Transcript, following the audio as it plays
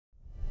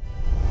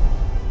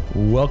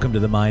Welcome to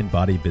the Mind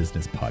Body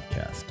Business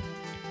Podcast.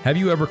 Have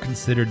you ever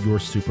considered your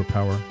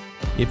superpower?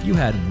 If you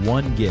had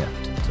one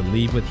gift to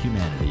leave with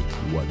humanity,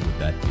 what would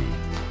that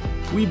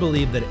be? We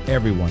believe that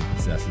everyone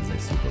possesses a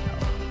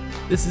superpower.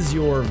 This is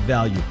your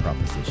value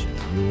proposition,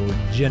 your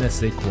je ne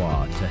sais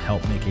quoi to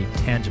help make a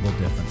tangible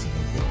difference in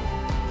the world.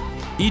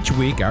 Each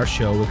week, our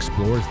show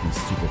explores these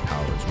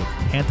superpowers with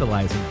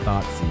tantalizing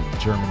thought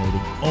seeds germinating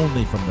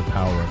only from the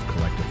power of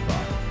collective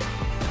thought.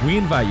 We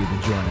invite you to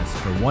join us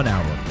for 1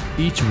 hour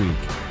each week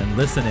and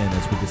listen in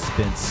as we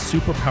dispense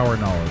superpower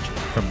knowledge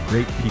from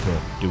great people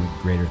doing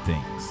greater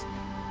things.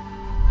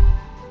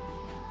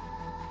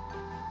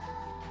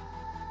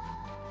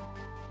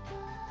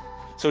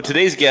 So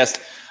today's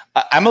guest,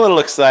 I'm a little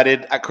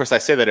excited. Of course, I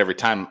say that every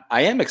time.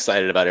 I am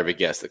excited about every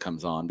guest that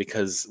comes on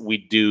because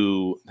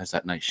there's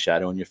that nice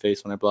shadow in your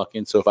face when I block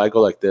in. So if I go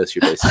like this,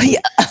 you're basically,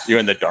 you're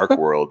in the dark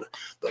world,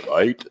 the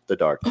light, the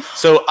dark.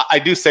 So I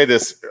do say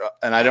this,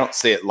 and I don't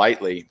say it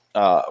lightly.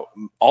 All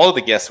of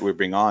the guests that we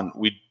bring on,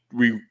 we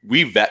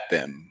vet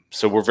them.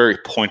 So we're very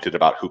pointed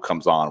about who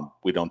comes on.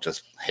 We don't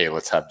just, hey,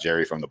 let's have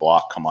Jerry from the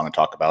block come on and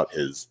talk about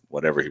his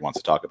whatever he wants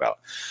to talk about.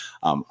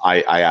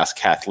 I asked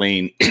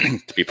Kathleen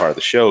to be part of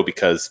the show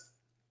because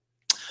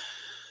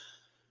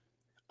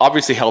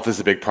obviously health is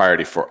a big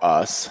priority for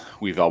us.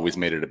 We've always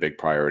made it a big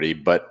priority,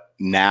 but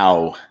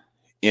now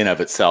in of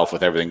itself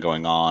with everything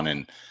going on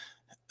and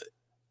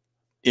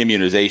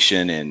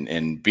immunization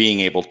and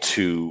being able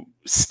to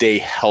stay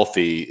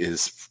healthy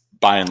is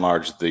by and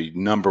large the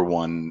number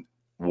one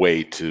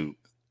way to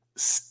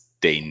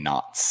stay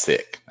not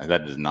sick.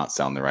 That does not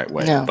sound the right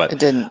way. No, but it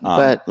didn't.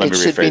 But it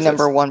should be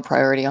number one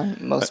priority on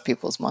most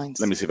people's minds.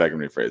 Let me see if I can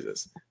rephrase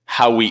this.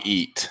 How we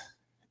eat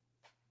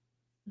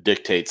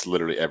dictates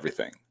literally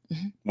everything.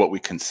 Mm-hmm. What we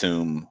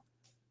consume,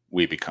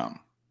 we become.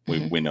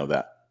 We know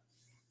that.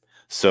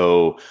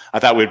 So I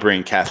thought we'd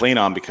bring Kathleen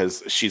on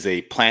because she's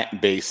a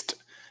plant-based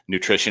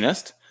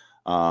nutritionist.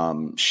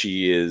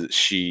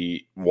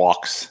 She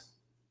walks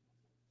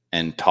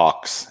and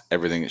talks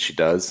everything that she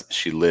does.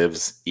 She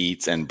lives,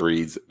 eats, and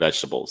breathes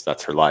vegetables.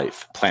 That's her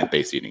life.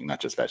 Plant-based eating, not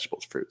just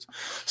vegetables, fruits.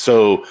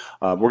 So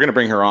we're going to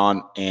bring her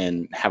on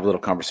and have a little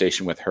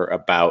conversation with her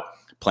about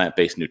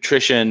plant-based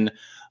nutrition.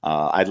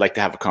 I'd like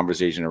to have a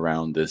conversation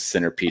around the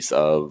centerpiece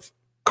of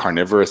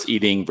carnivorous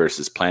eating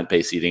versus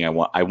plant-based eating.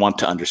 I want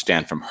to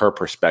understand from her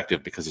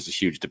perspective because there's a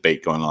huge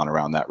debate going on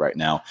around that right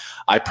now.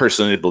 I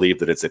personally believe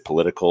that there's some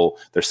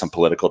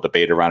political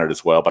debate around it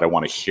as well, but I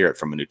want to hear it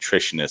from a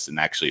nutritionist and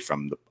actually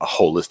from a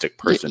holistic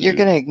person. You're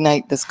going to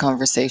ignite this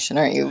conversation,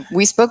 aren't you?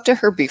 We spoke to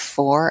her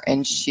before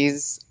and she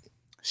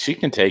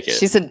can take it.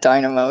 She's a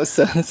dynamo,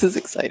 so this is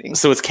exciting.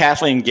 So it's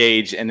Kathleen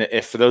Gage, and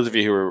if for those of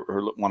you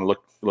who want to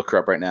look her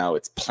up right now,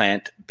 it's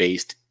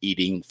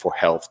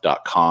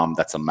plantbasedeatingforhealth.com.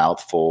 That's a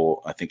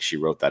mouthful. I think she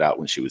wrote that out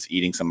when she was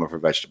eating some of her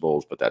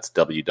vegetables, but that's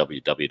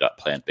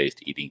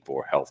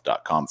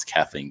www.plantbasedeatingforhealth.com. It's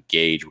Kathleen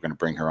Gage. We're going to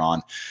bring her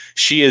on.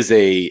 She is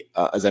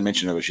as I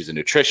mentioned, she's a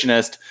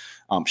nutritionist.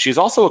 She's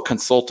also a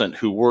consultant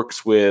who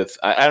works with,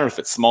 I don't know if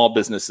it's small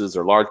businesses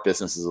or large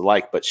businesses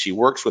alike, but she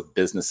works with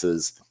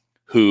businesses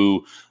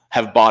who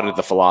have bought into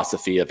the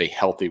philosophy of a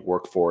healthy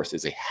workforce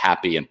is a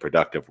happy and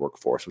productive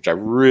workforce, which I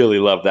really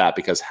love that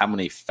because how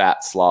many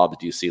fat slobs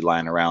do you see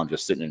lying around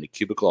just sitting in a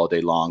cubicle all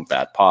day long,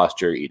 bad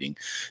posture, eating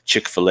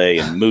Chick-fil-A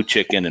and Moo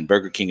Chicken and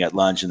Burger King at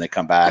lunch, and they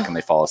come back and they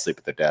fall asleep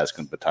at their desk,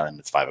 and by the time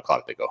it's 5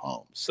 o'clock, they go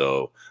home.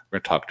 So we're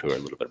going to talk to her a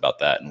little bit about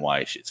that and why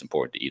it's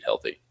important to eat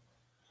healthy.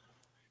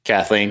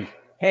 Kathleen.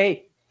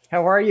 Hey.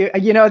 How are you?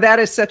 You know, that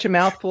is such a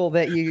mouthful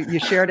that you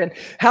shared. And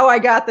how I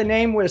got the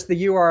name was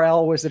the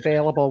URL was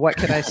available. What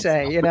can I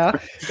say? You know,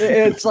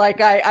 it's like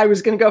I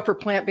was going to go for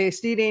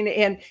plant-based eating.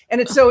 And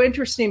it's so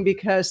interesting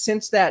because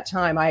since that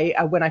time,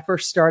 when I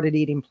first started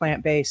eating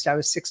plant-based, I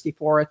was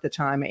 64 at the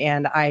time.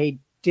 And I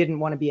didn't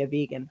want to be a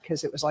vegan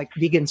because it was like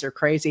vegans are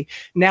crazy.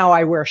 Now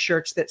I wear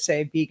shirts that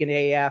say vegan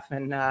AF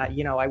and,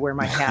 I wear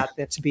my hat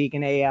that's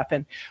vegan AF.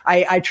 And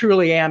I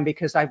truly am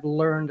because I've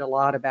learned a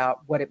lot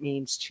about what it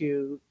means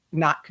to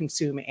not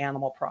consume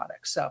animal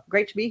products. So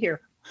great to be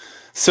here.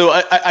 So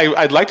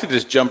I'd like to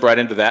just jump right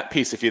into that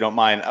piece, if you don't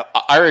mind.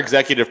 Our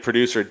executive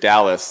producer,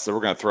 Dallas, so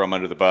we're going to throw him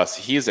under the bus.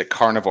 He's a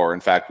carnivore. In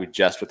fact, we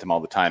jest with him all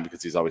the time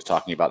because he's always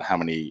talking about how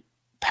many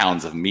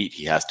pounds of meat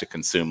he has to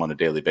consume on a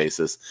daily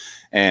basis.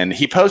 And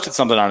he posted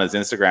something on his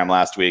Instagram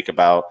last week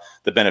about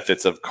the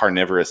benefits of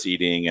carnivorous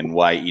eating and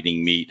why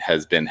eating meat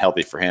has been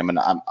healthy for him. And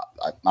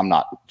I'm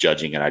not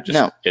judging it.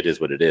 It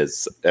is what it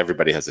is.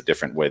 Everybody has a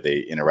different way they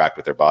interact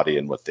with their body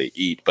and what they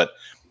eat. But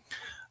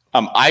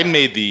I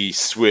made the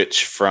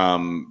switch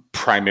from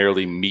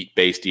primarily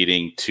meat-based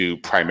eating to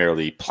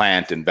primarily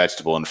plant and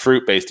vegetable and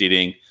fruit-based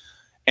eating,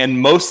 and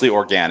mostly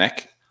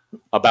organic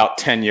about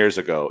 10 years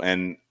ago.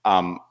 And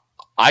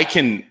I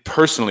can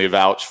personally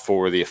vouch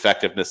for the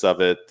effectiveness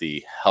of it,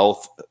 the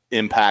health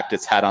impact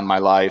it's had on my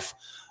life.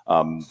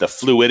 The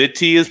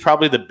fluidity is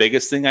probably the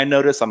biggest thing I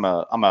notice. I'm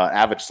an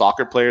avid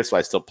soccer player, so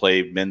I still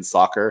play men's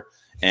soccer.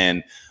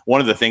 And one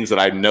of the things that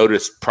I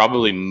noticed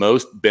probably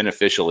most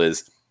beneficial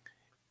is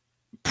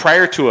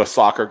prior to a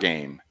soccer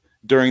game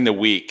during the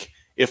week,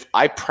 if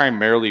I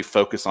primarily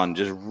focus on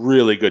just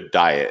really good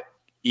diet,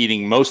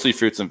 eating mostly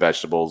fruits and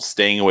vegetables,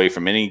 staying away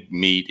from any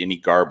meat, any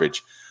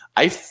garbage,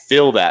 I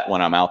feel that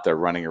when I'm out there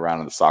running around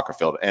in the soccer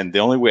field. And the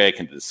only way I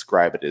can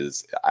describe it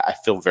is I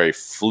feel very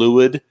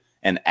fluid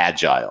and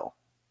agile.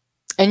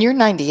 And you're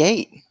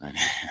 98.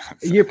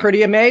 You're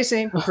pretty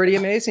amazing. Pretty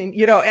amazing.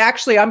 You know,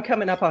 actually, I'm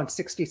coming up on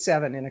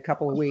 67 in a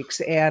couple of weeks,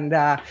 and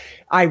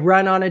I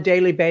run on a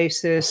daily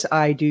basis.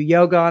 I do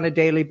yoga on a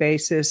daily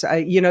basis.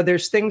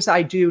 There's things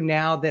I do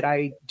now that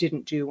I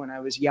didn't do when I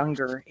was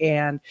younger.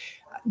 And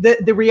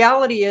the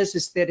reality is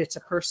that it's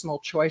a personal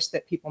choice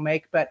that people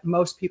make, but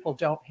most people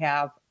don't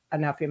have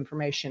enough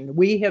information.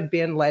 We have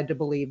been led to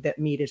believe that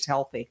meat is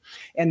healthy,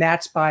 and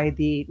that's by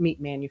the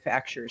meat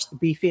manufacturers, the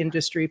beef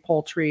industry,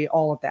 poultry,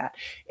 all of that.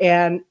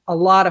 And a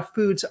lot of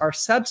foods are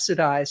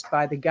subsidized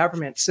by the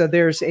government. So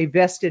there's a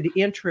vested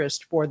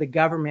interest for the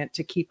government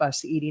to keep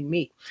us eating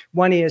meat.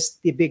 One is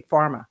the big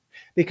pharma,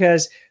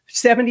 because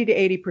 70 to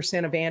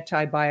 80% of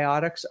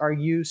antibiotics are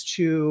used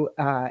to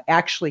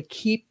actually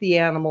keep the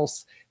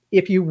animals,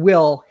 if you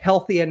will,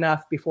 healthy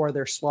enough before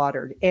they're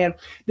slaughtered. And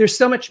there's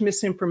so much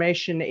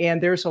misinformation,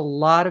 and there's a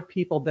lot of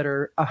people that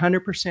are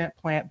 100%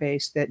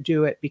 plant-based that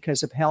do it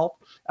because of health.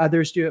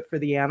 Others do it for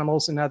the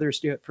animals, and others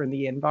do it for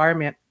the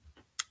environment.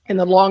 And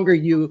the longer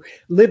you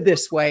live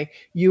this way,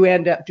 you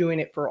end up doing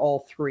it for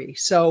all three.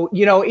 So,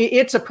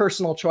 it's a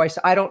personal choice.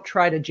 I don't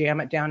try to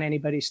jam it down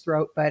anybody's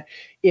throat, but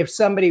if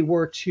somebody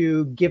were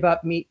to give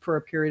up meat for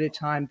a period of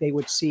time, they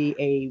would see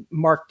a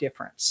marked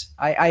difference.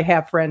 I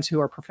have friends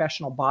who are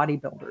professional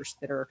bodybuilders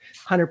that are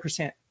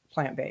 100%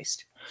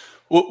 plant-based.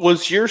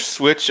 Was your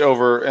switch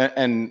over,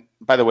 and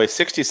by the way,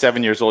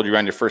 67 years old, you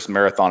ran your first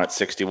marathon at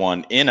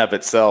 61. In of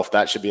itself,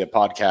 that should be a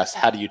podcast.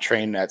 How do you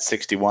train at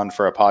 61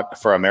 for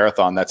a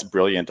marathon? That's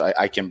brilliant.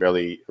 I can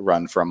barely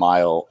run for a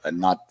mile, and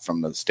not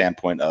from the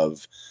standpoint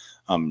of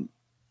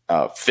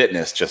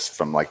fitness, just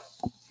from like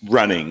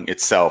running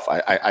itself.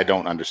 I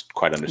don't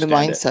quite understand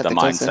the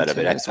mindset of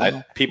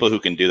it. People who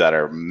can do that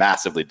are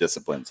massively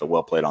disciplined. So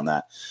well played on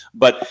that.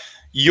 But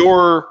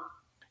your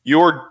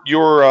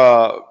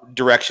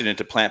direction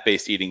into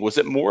plant-based eating, was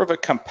it more of a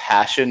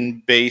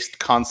compassion-based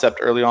concept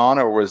early on,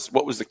 or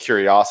what was the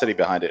curiosity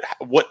behind it?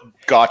 What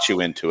got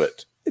you into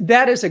it?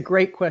 That is a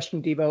great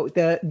question, Devo.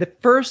 The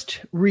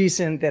first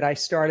reason that I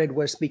started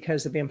was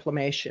because of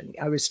inflammation.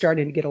 I was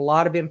starting to get a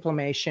lot of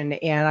inflammation,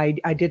 and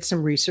I did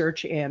some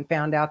research and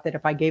found out that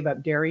if I gave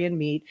up dairy and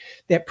meat,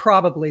 that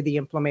probably the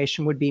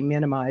inflammation would be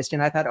minimized.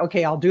 And I thought,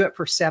 okay, I'll do it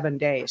for 7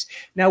 days.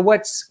 Now,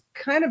 what's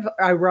kind of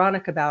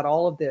ironic about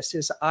all of this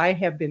is I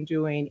have been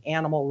doing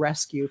animal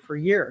rescue for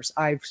years.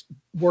 I've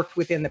worked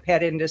within the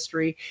pet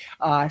industry,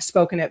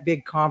 spoken at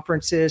big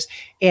conferences.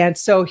 And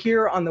so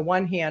here on the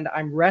one hand,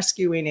 I'm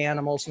rescuing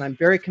animals and I'm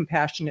very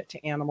compassionate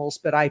to animals,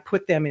 but I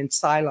put them in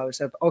silos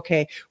of,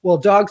 okay, well,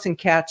 dogs and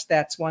cats,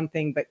 that's one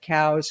thing, but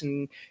cows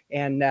and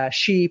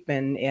sheep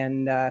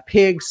and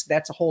pigs,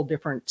 that's a whole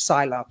different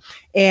silo.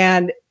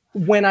 And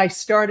when I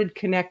started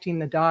connecting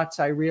the dots,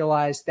 I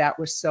realized that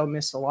was so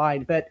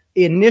misaligned. But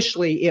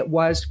initially, it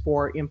was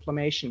for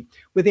inflammation.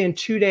 Within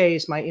 2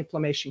 days, my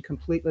inflammation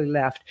completely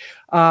left.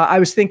 I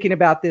was thinking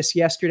about this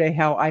yesterday,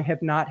 how I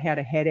have not had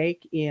a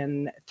headache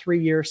in 3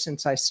 years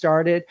since I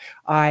started.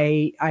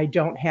 I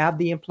don't have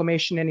the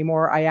inflammation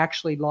anymore. I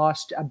actually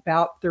lost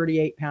about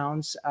 38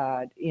 pounds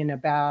in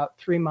about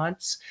 3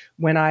 months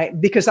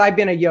because I've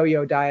been a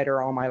yo-yo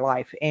dieter all my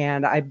life.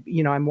 And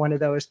I'm one of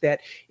those that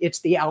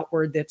it's the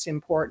outward that's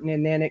important.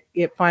 And then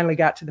it finally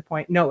got to the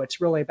point, no, it's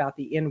really about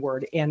the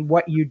inward, and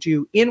what you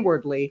do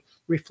inwardly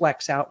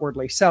reflects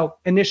outwardly. So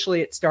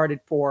initially it started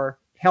for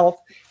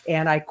health,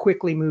 and I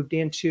quickly moved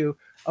into,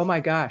 oh my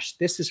gosh,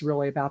 this is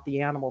really about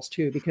the animals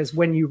too. Because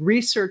when you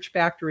research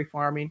factory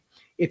farming,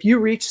 if you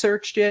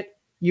researched it,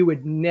 you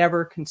would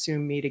never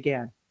consume meat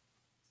again.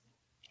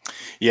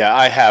 Yeah,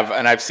 I have.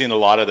 And I've seen a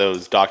lot of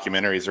those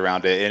documentaries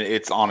around it. And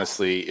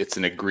it's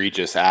an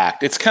egregious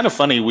act. It's kind of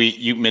funny.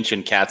 You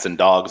mentioned cats and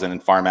dogs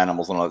and farm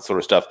animals and all that sort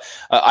of stuff.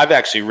 I've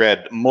actually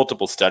read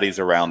multiple studies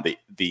around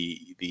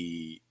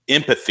the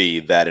empathy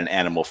that an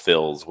animal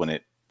feels when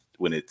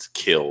it's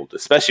killed,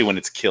 especially when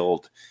it's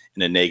killed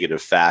in a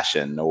negative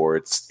fashion, or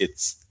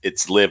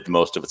it's lived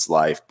most of its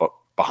life, but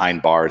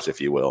behind bars, if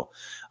you will.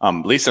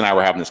 Lisa and I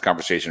were having this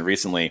conversation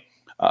recently.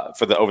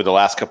 Over the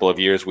last couple of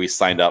years, we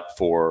signed up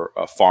for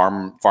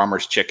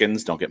farmers'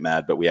 chickens. Don't get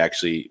mad, but we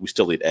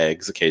still eat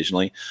eggs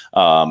occasionally.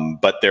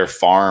 But they're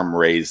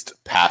farm-raised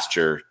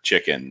pasture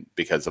chicken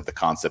because of the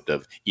concept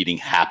of eating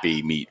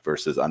happy meat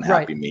versus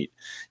unhappy meat.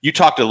 You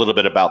talked a little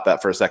bit about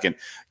that for a second.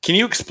 Can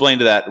you explain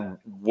to that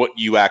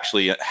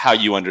how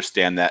you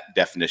understand that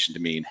definition to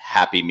mean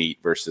happy meat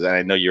versus, and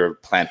I know you're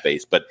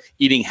plant-based, but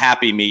eating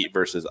happy meat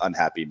versus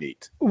unhappy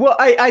meat? Well,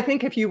 I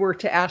think if you were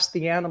to ask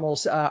the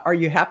animals, are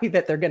you happy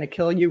that they're going to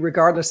kill you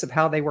regardless of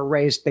how they were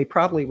raised, they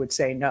probably would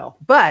say no.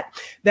 But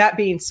that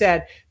being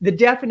said, the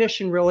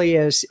definition really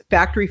is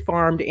factory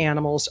farmed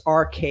animals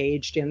are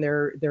caged, and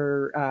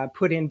they're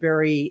put in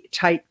very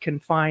tight,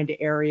 confined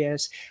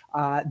areas.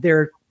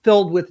 They're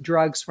filled with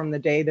drugs from the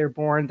day they're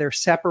born. They're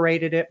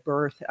separated at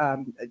birth.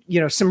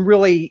 Some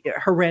really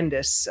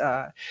horrendous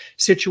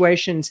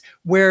situations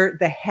where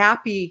the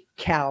happy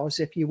cows,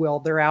 if you will,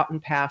 they're out in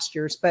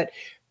pastures. But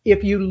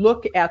if you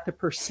look at the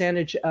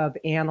percentage of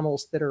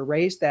animals that are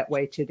raised that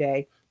way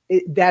today,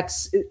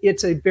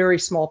 it's a very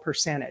small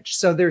percentage.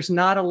 So there's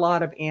not a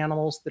lot of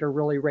animals that are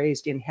really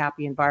raised in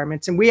happy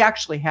environments. And we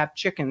actually have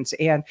chickens.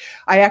 And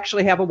I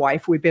actually have a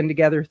wife. We've been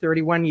together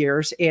 31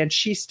 years, and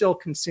she still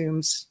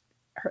consumes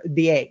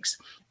the eggs.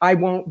 I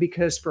won't,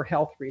 because for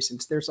health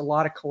reasons, there's a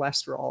lot of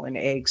cholesterol in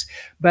eggs.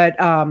 But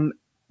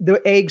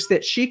the eggs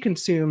that she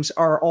consumes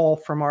are all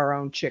from our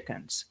own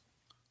chickens.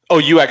 Oh,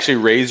 you actually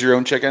raise your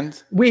own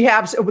chickens? We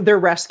have, they're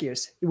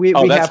rescues. We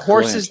have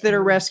horses that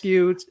are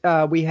rescued.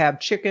 We have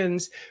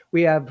chickens.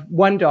 We have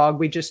one dog.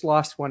 We just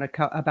lost one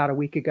about a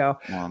week ago.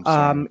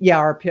 Oh,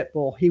 our pit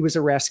bull. He was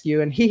a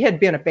rescue, and he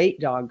had been a bait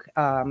dog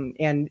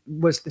and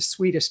was the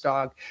sweetest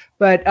dog.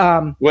 But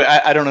wait,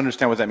 I don't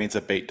understand what that means,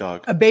 a bait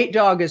dog. A bait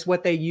dog is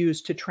what they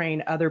use to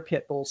train other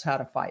pit bulls how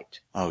to fight.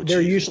 Oh,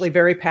 they're usually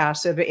very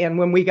passive. And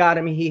when we got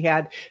him, he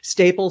had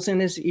staples in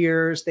his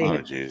ears. They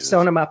had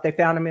sewn him up. They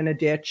found him in a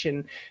ditch,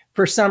 and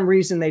for some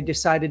reason, they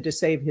decided to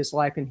save his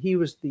life, and he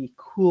was the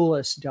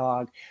coolest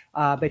dog.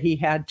 But he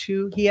had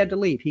to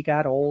leave. He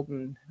got old,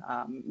 and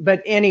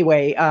but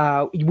anyway,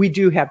 we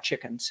do have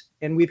chickens,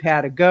 and we've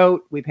had a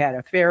goat, we've had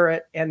a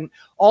ferret, and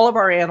all of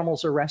our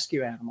animals are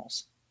rescue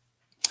animals.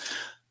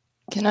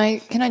 Can I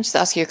just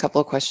ask you a couple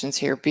of questions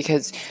here?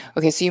 Because,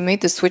 okay, so you made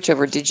the switch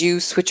over. Did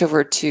you switch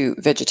over to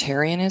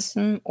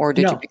vegetarianism, or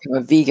did you become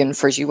a vegan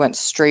first? You went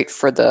straight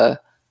for the...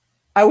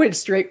 I went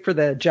straight for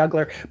the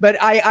juggler, but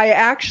I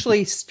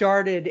actually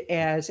started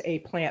as a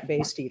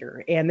plant-based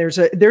eater, and there's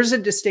a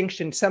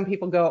distinction. Some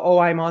people go, "Oh,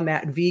 I'm on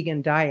that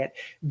vegan diet."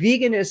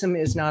 Veganism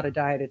is not a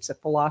diet; it's a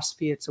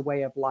philosophy, it's a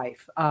way of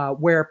life.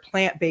 Where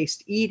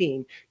plant-based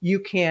eating, you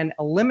can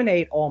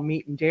eliminate all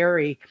meat and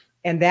dairy,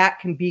 and that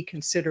can be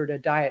considered a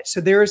diet.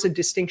 So there is a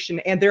distinction,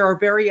 and there are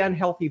very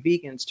unhealthy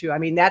vegans too. I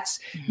mean,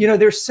 that's,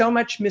 there's so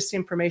much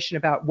misinformation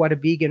about what a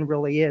vegan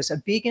really is. A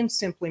vegan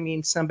simply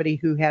means somebody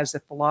who has a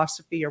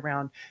philosophy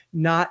around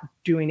not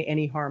doing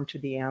any harm to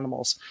the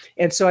animals.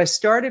 And so I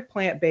started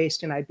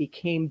plant-based, and I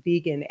became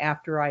vegan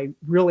after I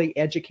really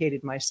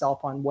educated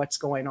myself on what's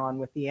going on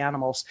with the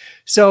animals.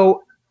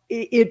 So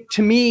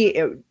to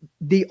me,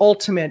 the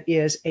ultimate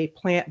is a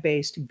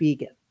plant-based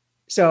vegan.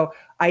 So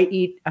I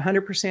eat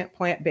 100%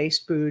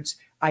 plant-based foods.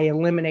 I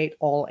eliminate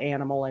all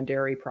animal and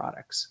dairy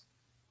products.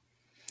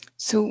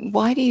 So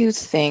why do you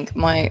think,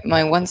 my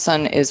one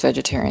son is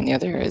vegetarian, the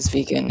other is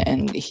vegan,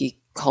 and he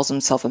calls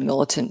himself a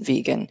militant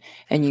vegan.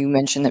 And you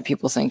mentioned that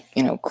people think,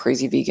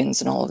 crazy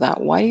vegans and all of that.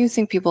 Why do you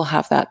think people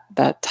have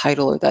that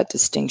title or that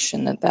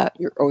distinction that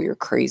you're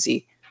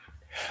crazy?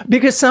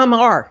 Because some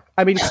are.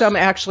 I mean, some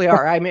actually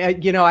are. I mean,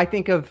 I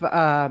think of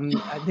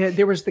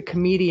there was the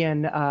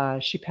comedian.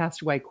 She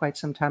passed away quite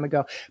some time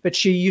ago, but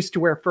she used to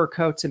wear fur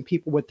coats, and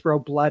people would throw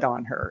blood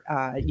on her.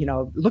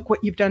 Look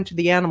what you've done to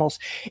the animals.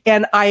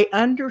 And I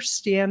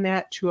understand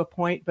that to a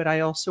point, but I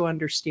also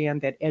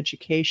understand that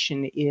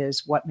education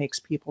is what makes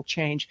people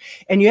change.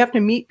 And you have to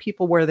meet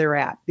people where they're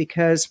at,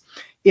 because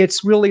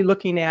it's really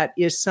looking at,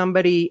 is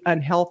somebody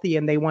unhealthy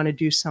and they want to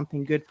do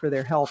something good for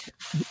their health?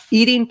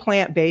 Eating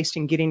plant-based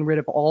and getting rid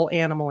of all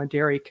animal and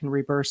dairy can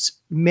reverse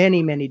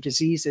many, many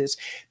diseases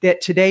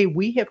that today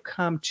we have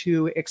come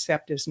to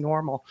accept as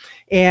normal.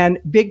 And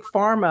Big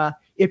Pharma,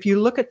 if you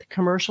look at the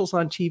commercials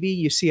on TV,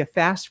 you see a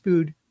fast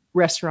food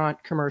restaurant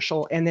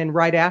commercial, and then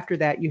right after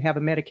that you have a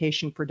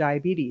medication for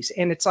diabetes.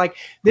 And it's like,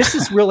 this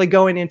is really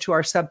going into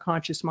our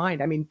subconscious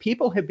mind. I mean,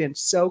 people have been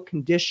so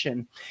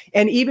conditioned.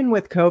 And even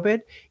with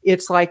COVID,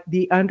 it's like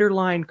the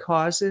underlying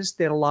causes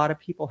that a lot of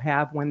people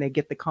have when they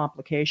get the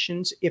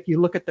complications. If you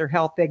look at their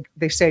health,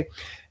 they say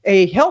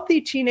a healthy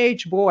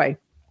teenage boy.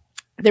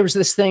 There was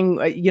this thing,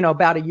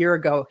 about a year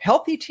ago,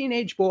 healthy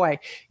teenage boy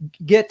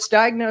gets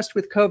diagnosed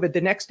with COVID. The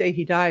next day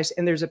he dies,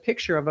 and there's a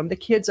picture of him. The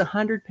kid's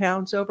 100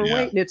 pounds overweight.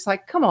 Yeah. And it's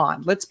like, come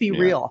on, let's be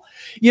real.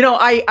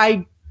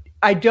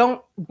 I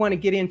don't want to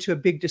get into a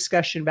big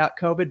discussion about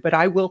COVID, but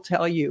I will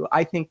tell you,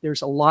 I think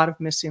there's a lot of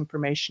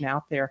misinformation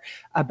out there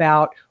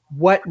about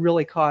what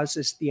really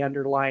causes the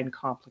underlying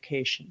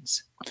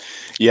complications.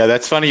 Yeah,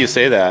 that's funny you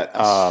say that,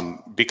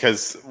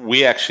 because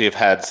we actually have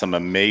had some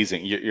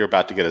amazing. You're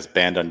about to get us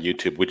banned on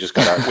YouTube. We just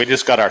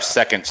got our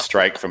second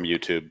strike from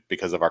YouTube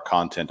because of our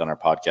content on our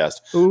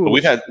podcast. Ooh.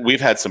 But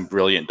we've had some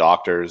brilliant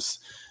doctors,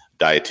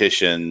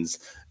 dietitians,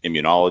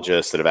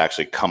 immunologists that have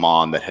actually come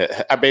on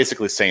that are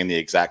basically saying the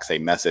exact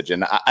same message.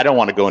 And I don't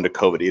want to go into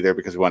COVID either,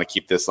 because we want to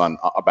keep this on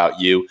about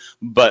you.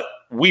 But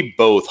we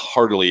both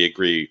heartily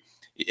agree.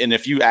 And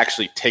if you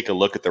actually take a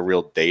look at the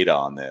real data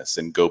on this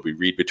and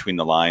read between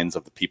the lines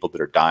of the people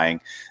that are dying,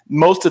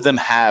 most of them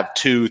have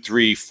 2,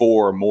 3,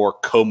 4 more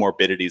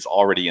comorbidities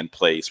already in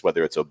place,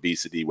 whether it's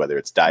obesity, whether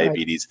it's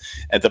diabetes.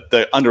 Right. And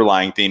the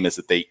underlying theme is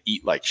that they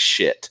eat like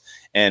shit.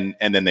 And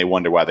then they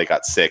wonder why they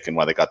got sick and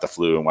why they got the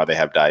flu and why they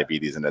have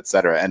diabetes and et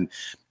cetera. And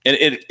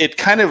it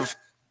kind of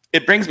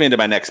It brings me into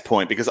my next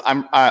point, because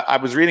I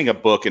was reading a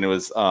book, and it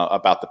was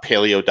about the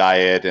paleo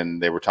diet,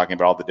 and they were talking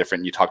about all the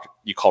different,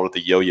 you called it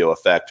the yo-yo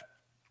effect,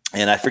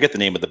 and I forget the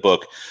name of the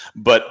book,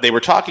 but they were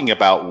talking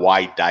about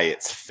why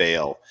diets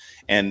fail.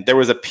 And there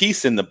was a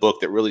piece in the book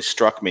that really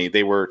struck me.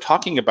 They were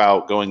talking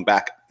about going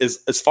back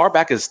as far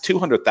back as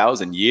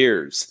 200,000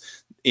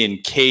 years in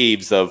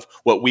caves of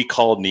what we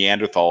called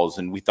Neanderthals,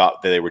 and we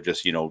thought that they were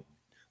just,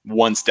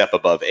 one step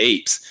above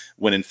apes,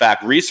 when in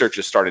fact research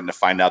is starting to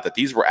find out that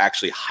these were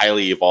actually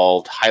highly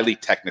evolved, highly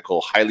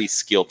technical, highly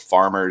skilled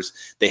farmers.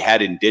 They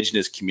had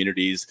indigenous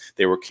communities.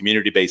 They were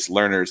community-based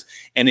learners.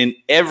 And in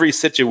every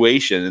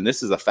situation, and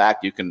this is a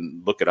fact, you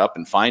can look it up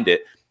and find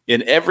it,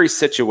 in every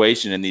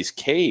situation in these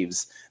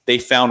caves, they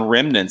found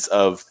remnants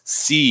of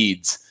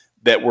seeds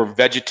that were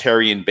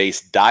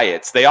vegetarian-based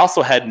diets. They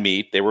also had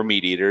meat. They were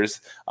meat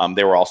eaters.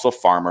 They were also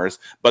farmers.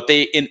 But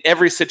in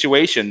every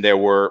situation, there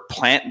were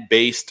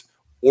plant-based,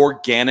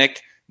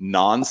 organic,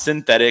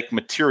 non-synthetic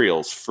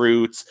materials,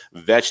 fruits,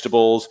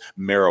 vegetables,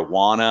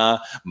 marijuana,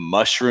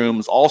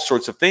 mushrooms, all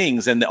sorts of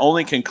things. And the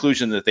only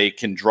conclusion that they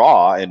can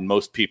draw, and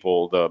most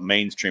people, the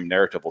mainstream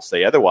narrative will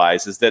say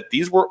otherwise, is that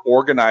these were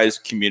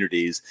organized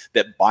communities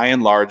that by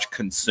and large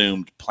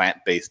consumed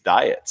plant-based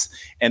diets.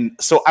 And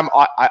so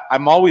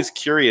I'm always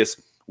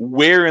curious,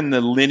 where in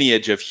the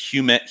lineage of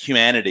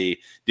humanity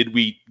did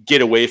we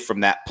get away from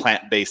that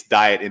plant-based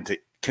diet into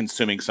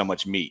consuming so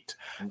much meat?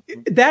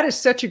 That is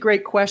such a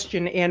great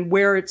question. And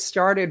where it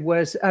started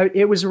was,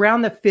 it was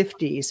around the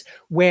 50s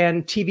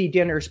when TV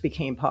dinners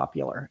became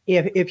popular.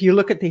 If you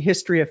look at the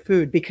history of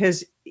food,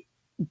 because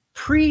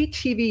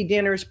pre-TV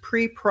dinners,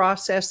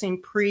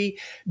 pre-processing,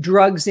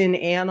 pre-drugs in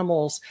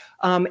animals,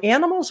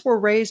 animals were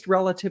raised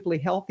relatively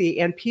healthy,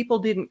 and people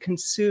didn't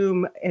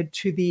consume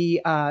to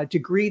the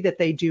degree that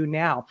they do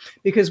now,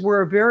 because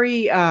we're a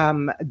very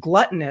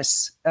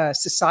gluttonous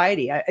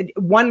society.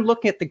 One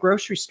look at the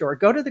grocery store,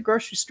 go to the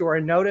grocery store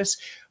and notice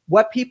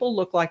what people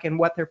look like and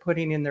what they're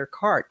putting in their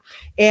cart.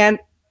 And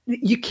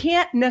you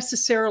can't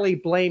necessarily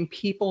blame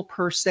people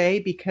per se,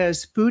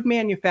 because food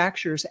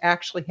manufacturers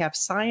actually have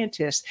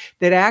scientists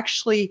that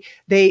actually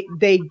they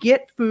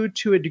get food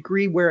to a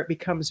degree where it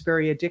becomes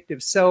very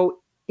addictive. So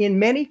in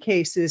many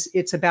cases,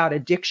 it's about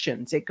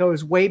addictions. It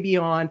goes way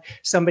beyond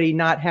somebody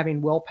not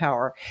having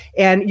willpower.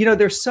 And,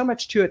 there's so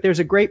much to it. There's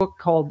a great book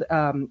called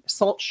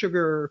Salt,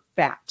 Sugar,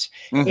 Fat.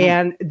 Mm-hmm.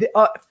 And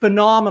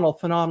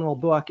phenomenal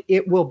book.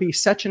 It will be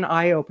such an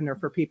eye-opener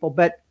for people.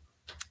 But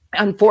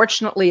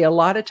unfortunately, a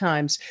lot of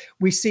times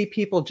we see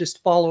people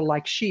just follow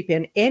like sheep,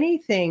 and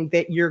anything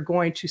that you're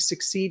going to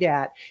succeed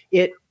at,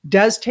 it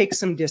does take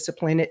some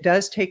discipline. It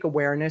does take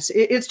awareness.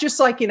 It's just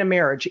like in a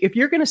marriage. If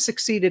you're going to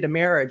succeed at a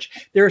marriage,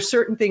 there are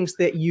certain things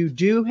that you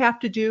do have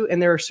to do,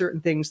 and there are certain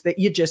things that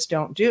you just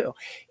don't do.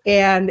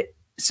 And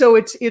so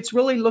it's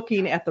really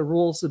looking at the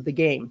rules of the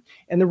game.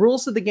 And the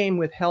rules of the game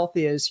with health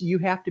is you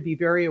have to be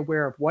very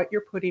aware of what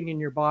you're putting in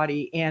your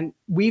body. And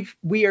we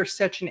are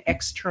such an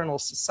external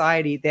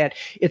society that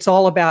it's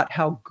all about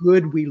how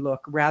good we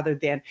look rather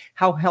than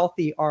how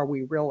healthy are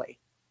we really.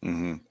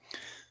 Mm-hmm.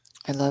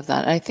 I love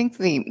that. I think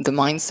the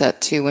mindset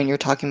too, when you're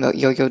talking about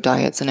yo-yo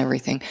diets and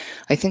everything,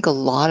 I think a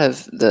lot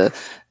of the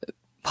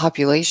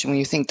population, when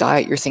you think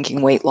diet, you're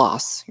thinking weight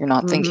loss. You're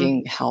not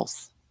thinking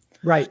health.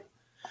 Right.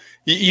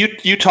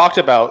 You talked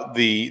about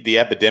the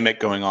epidemic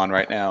going on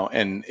right now,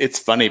 and it's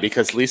funny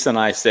because Lisa and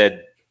I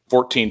said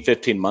 14,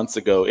 15 months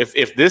ago, if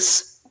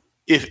this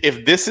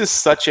is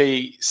such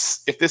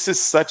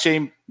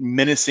a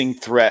menacing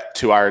threat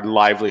to our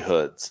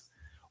livelihoods,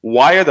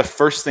 why are the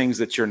first things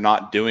that you're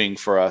not doing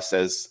for us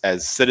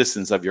as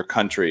citizens of your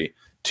country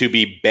to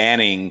be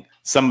banning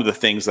some of the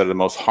things that are the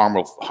most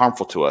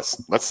harmful to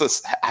us? Let's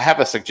just have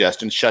a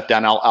suggestion: shut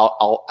down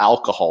all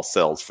alcohol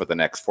sales for the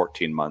next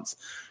 14 months.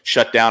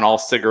 Shut down all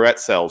cigarette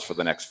sales for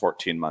the next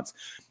 14 months.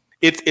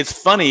 It's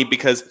funny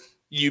because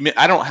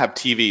I don't have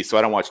TV, so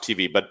I don't watch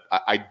TV, but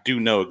I do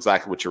know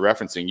exactly what you're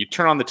referencing. You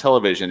turn on the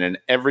television, and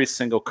every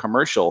single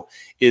commercial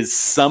is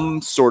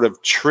some sort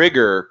of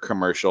trigger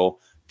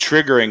commercial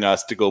triggering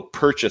us to go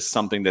purchase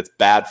something that's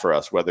bad for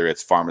us, whether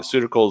it's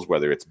pharmaceuticals,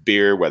 whether it's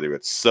beer, whether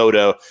it's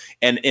soda.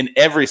 And in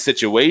every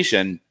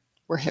situation,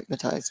 we're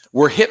hypnotized.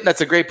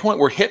 That's a great point.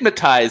 We're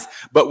hypnotized,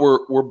 but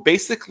we're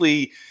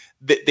basically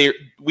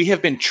we have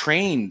been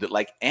trained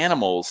like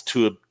animals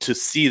to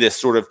see this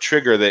sort of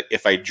trigger that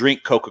if I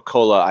drink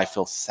Coca-Cola, I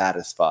feel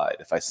satisfied.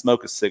 If I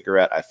smoke a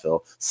cigarette, I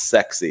feel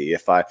sexy.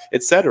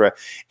 Etc.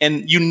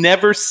 And you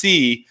never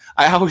see.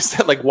 I always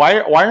said, like,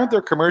 why aren't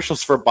there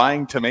commercials for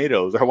buying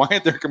tomatoes, or why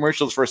aren't there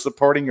commercials for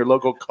supporting your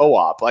local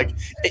co-op? Like,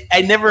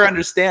 I never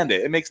understand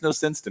it. It makes no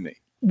sense to me.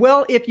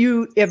 Well, if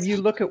you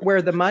look at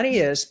where the money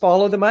is,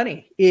 follow the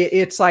money.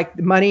 It's like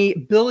the money,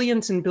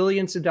 billions and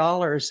billions of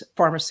dollars,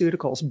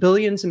 pharmaceuticals,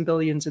 billions and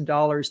billions of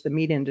dollars, the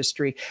meat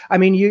industry. I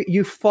mean,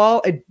 you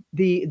follow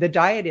the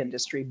diet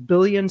industry,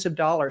 billions of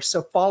dollars.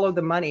 So follow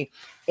the money.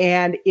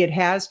 And it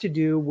has to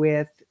do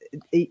with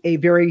a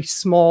very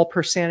small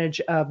percentage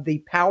of the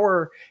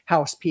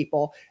powerhouse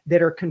people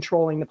that are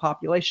controlling the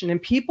population.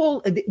 And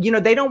people,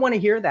 they don't want to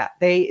hear that.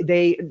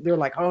 They're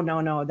like, oh,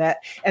 no, that.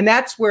 And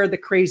that's where the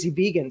crazy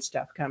vegan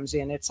stuff comes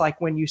in. It's like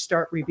when you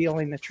start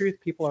revealing the truth,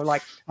 people are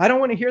like, I don't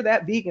want to hear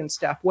that vegan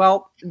stuff.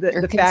 Well, the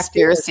fact is,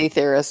 conspiracy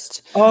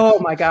theorist. Oh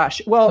my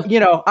gosh. Well,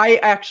 I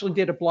actually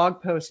did a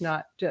blog post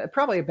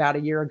probably about a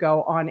year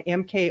ago on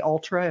MK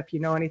Ultra, if you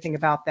know anything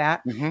about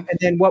that. Mm-hmm. And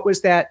then what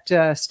was that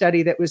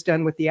study that was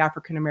done with the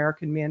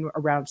African-American men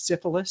around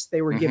syphilis?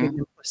 They were giving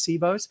them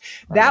placebos.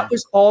 That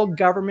was all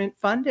government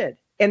funded.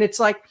 And it's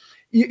like,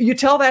 you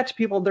tell that to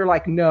people, they're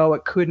like, no,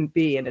 it couldn't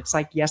be. And it's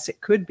like, yes,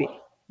 it could be.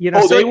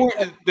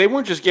 They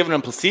weren't just giving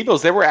them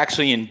placebos. They were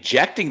actually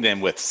injecting them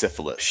with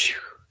syphilis.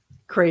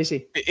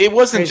 Crazy. It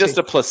wasn't just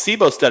a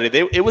placebo study.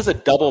 It was a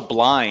double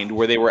blind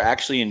where they were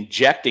actually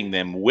injecting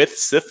them with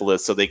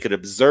syphilis so they could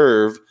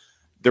observe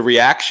the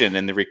reaction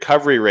and the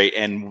recovery rate.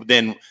 And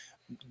then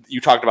you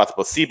talked about the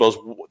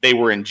placebos. They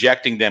were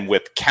injecting them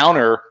with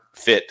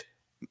counterfeit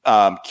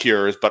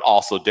cures, but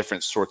also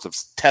different sorts of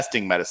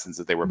testing medicines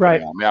that they were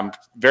putting on. I'm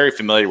very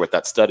familiar with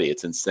that study.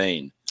 It's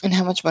insane. And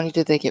how much money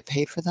did they get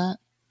paid for that?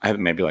 I have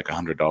maybe like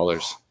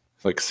 $100.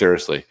 Like,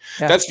 seriously.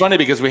 Yeah. That's funny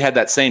because we had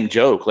that same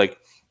joke. Like,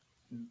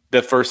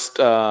 the first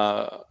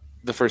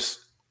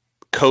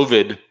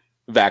COVID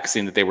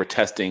vaccine that they were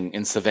testing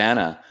in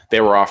Savannah, they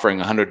were offering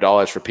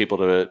 $100 for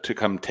people to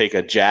come take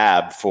a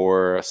jab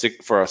for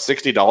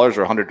 $60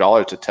 or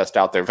 $100 to test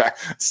out their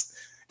vaccines.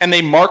 And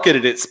they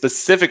marketed it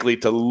specifically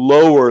to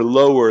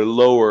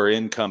lower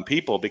income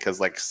people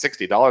because like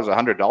 $60,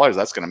 $100,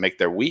 that's going to make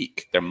their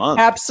week, their month.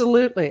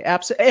 Absolutely.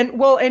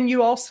 And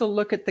you also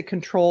look at the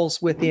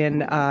controls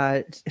within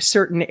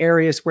certain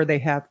areas where they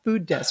have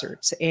food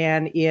deserts,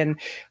 and in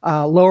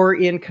lower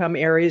income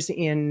areas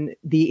in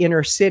the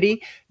inner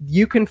city,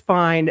 you can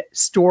find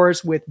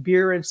stores with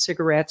beer and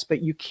cigarettes,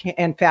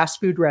 and fast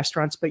food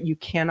restaurants, but you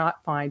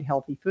cannot find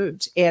healthy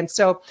foods. And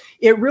so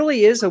it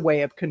really is a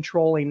way of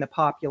controlling the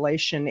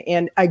population.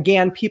 And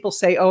again, people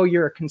say, oh,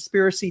 you're a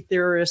conspiracy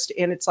theorist.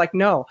 And it's like,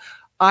 no,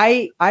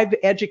 I've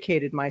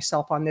educated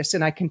myself on this,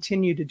 and I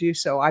continue to do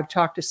so. I've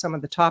talked to some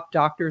of the top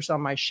doctors on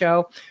my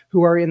show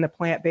who are in the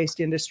plant-based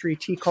industry.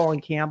 T.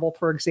 Colin Campbell,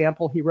 for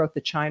example, he wrote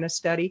the China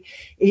study.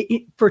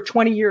 For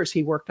 20 years,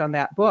 he worked on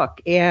that book.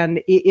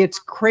 And it's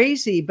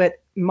crazy, but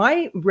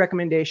my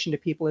recommendation to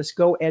people is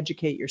go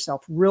educate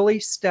yourself, really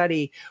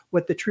study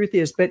what the truth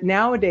is. But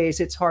nowadays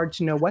it's hard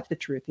to know what the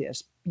truth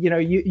is.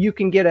 You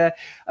can get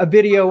a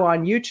video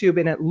on YouTube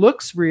and it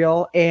looks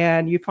real,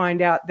 and you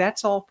find out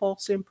that's all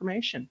false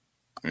information.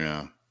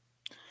 Yeah.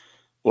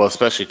 Well,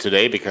 especially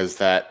today, because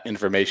that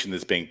information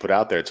that's being put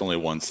out there, it's only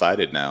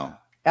one-sided now.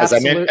 As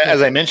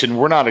I mentioned,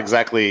 we're not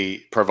exactly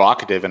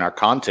provocative in our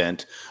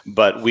content,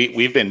 but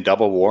we've been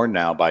double warned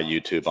now by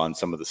YouTube on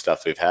some of the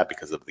stuff we've had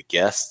because of the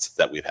guests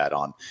that we've had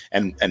on.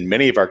 And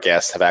many of our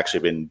guests have actually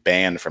been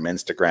banned from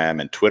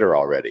Instagram and Twitter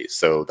already.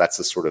 So that's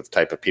the sort of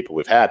type of people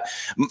we've had.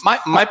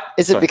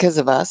 Is it because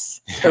of us?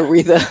 Are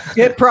we the?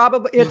 It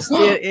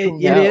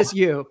is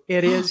you.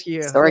 It is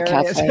you. Sorry,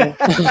 Cafe.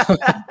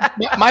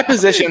 My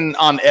position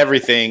on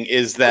everything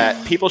is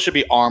that people should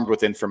be armed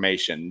with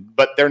information,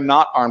 but they're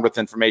not armed with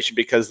information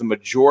because the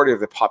majority of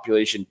the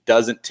population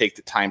doesn't take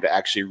the time to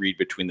actually read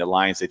between the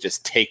lines. They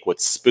just take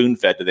what's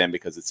spoon-fed to them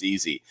because it's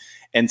easy.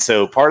 And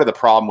so part of the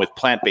problem with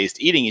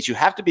plant-based eating is you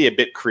have to be a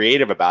bit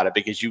creative about it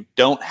because you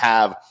don't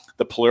have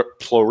the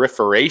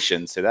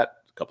proliferation, say that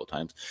a couple of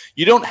times,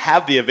 you don't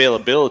have the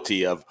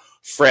availability of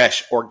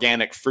fresh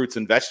organic fruits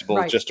and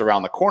vegetables just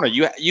around the corner.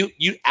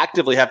 You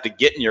actively have to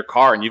get in your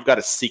car and you've got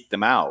to seek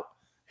them out.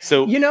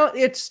 So,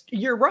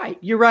 you're right.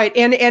 You're right.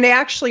 And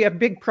actually a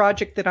big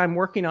project that I'm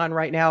working on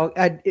right now,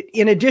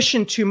 in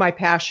addition to my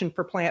passion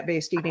for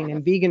plant-based eating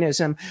and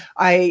veganism,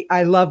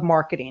 I love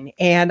marketing.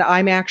 And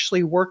I'm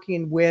actually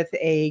working with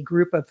a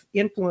group of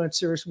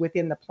influencers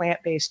within the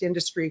plant-based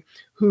industry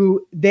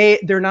who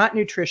they're not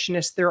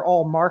nutritionists. They're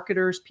all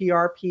marketers,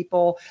 PR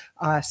people,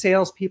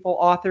 salespeople,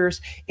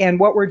 authors.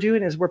 And what we're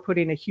doing is we're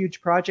putting a huge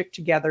project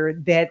together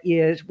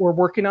we're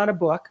working on a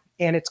book.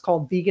 And it's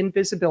called Vegan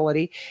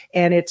Visibility,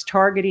 and it's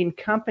targeting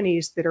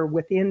companies that are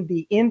within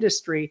the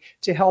industry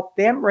to help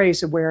them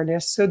raise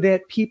awareness so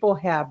that people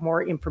have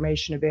more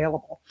information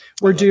available.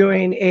 We're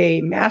doing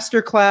a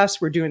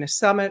masterclass, we're doing a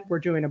summit, we're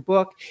doing a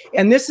book,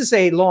 and this is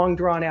a long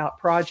drawn out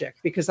project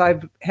because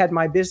I've had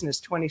my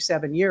business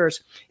 27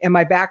 years and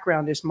my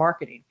background is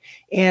marketing.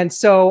 And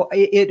so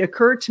it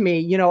occurred to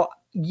me,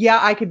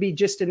 I could be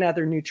just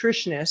another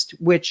nutritionist,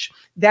 which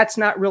that's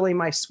not really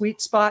my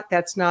sweet spot.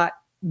 That's not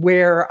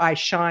where I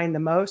shine the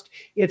most.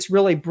 It's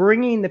really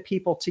bringing the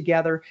people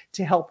together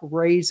to help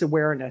raise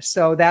awareness.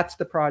 So that's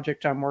the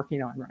project I'm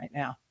working on right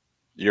now.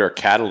 You're a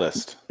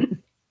catalyst.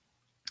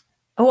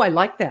 Oh, I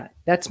like that.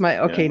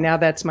 Now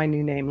that's my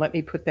new name. Let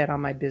me put that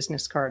on my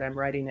business card. I'm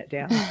writing it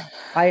down.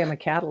 I am a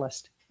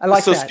catalyst. I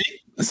like that.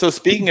 So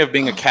speaking of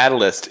being a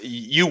catalyst,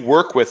 you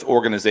work with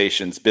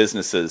organizations,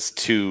 businesses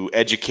to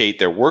educate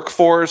their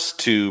workforce,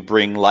 to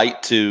bring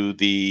light to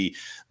the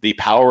The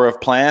Power of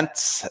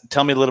Plants.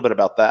 Tell me a little bit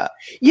about that.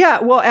 Yeah,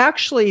 well,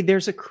 actually,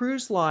 there's a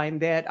cruise line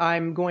that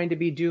I'm going to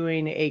be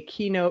doing a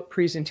keynote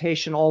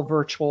presentation, all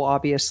virtual,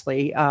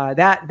 obviously.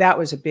 That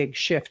was a big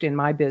shift in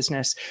my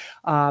business,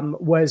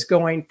 was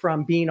going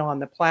from being on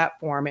the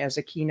platform as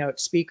a keynote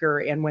speaker.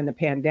 And when the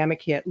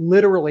pandemic hit,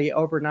 literally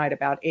overnight,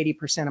 about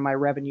 80% of my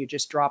revenue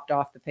just dropped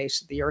off the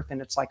face of the earth.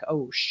 And it's like,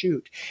 oh,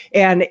 shoot.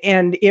 And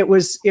it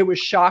was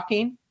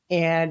shocking.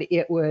 And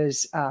it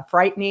was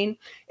frightening.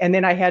 And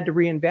then I had to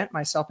reinvent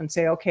myself and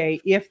say, okay,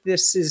 if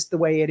this is the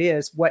way it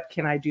is, what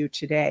can I do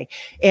today?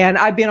 And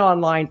I've been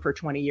online for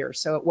 20 years.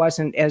 So it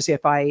wasn't as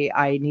if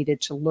I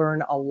needed to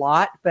learn a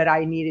lot, but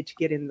I needed to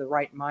get in the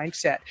right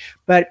mindset.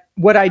 But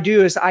what I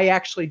do is I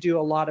actually do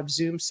a lot of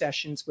Zoom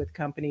sessions with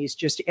companies,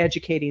 just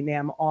educating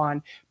them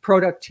on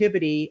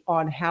productivity,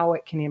 on how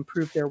it can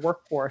improve their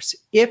workforce,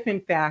 if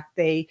in fact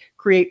they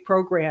create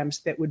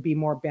programs that would be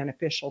more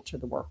beneficial to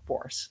the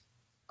workforce.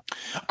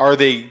 Are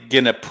they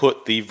going to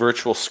put the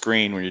virtual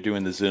screen when you're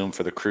doing the Zoom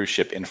for the cruise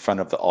ship in front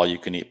of the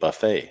all-you-can-eat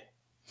buffet?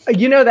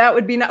 You know, that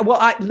would be not,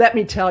 well, let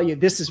me tell you,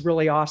 this is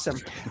really awesome.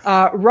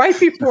 Right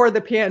before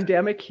the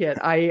pandemic hit,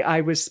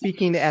 I was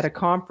speaking at a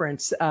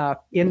conference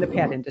in the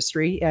pet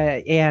industry.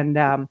 And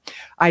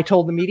I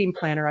told the meeting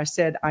planner, I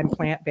said, I'm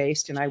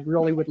plant-based and I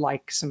really would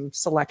like some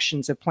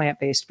selections of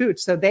plant-based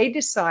foods. So they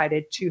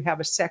decided to have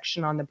a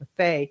section on the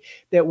buffet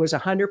that was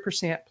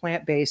 100%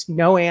 plant-based,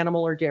 no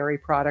animal or dairy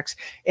products,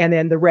 and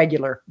then the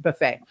regular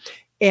buffet.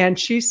 And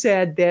she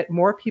said that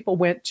more people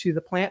went to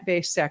the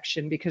plant-based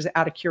section because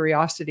out of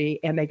curiosity,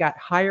 and they got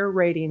higher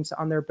ratings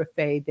on their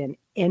buffet than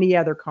any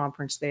other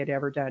conference they had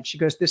ever done. She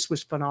goes, this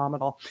was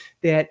phenomenal,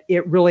 that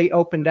it really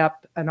opened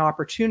up an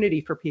opportunity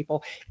for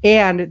people.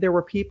 And there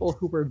were people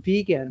who were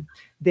vegan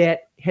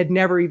that had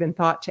never even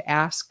thought to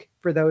ask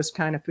for those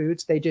kind of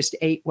foods. They just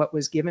ate what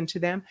was given to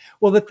them.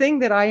 Well, the thing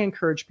that I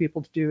encourage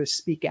people to do is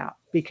speak out,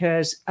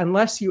 because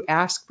unless you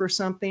ask for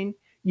something,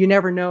 you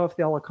never know if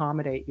they'll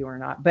accommodate you or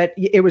not. But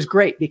it was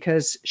great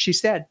because she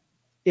said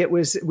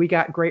we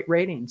got great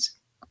ratings.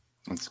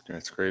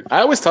 That's great.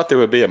 I always thought there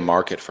would be a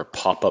market for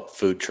pop-up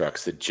food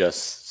trucks that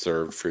just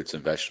serve fruits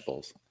and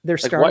vegetables. They're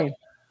starting. What?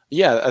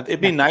 Yeah,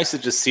 it'd be nice to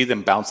just see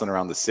them bouncing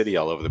around the city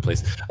all over the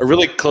place. A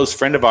really close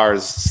friend of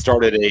ours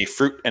started a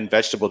fruit and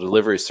vegetable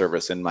delivery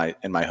service in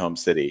my home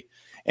city.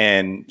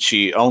 And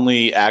she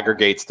only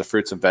aggregates the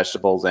fruits and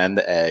vegetables and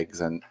the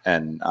eggs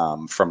and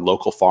from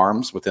local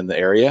farms within the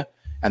area.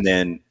 And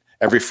then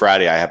every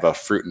Friday I have a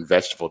fruit and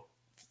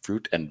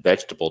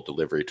vegetable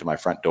delivery to my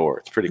front door.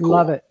 It's pretty cool.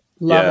 Love it.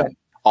 Love it.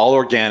 All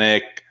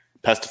organic,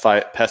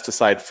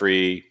 pesticide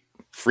free,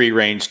 free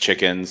range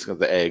chickens,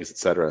 the eggs,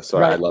 etc. So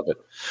right. I love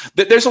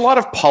it. There's a lot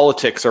of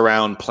politics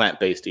around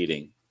plant-based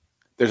eating.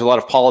 There's a lot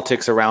of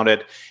politics around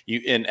it.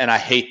 And I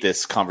hate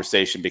this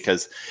conversation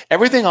because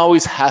everything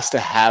always has to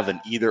have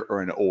an either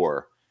or an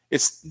or.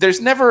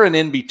 There's never an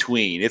in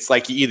between. It's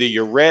like either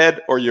you're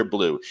red or you're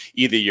blue.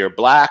 Either you're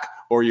black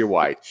or you're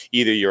white.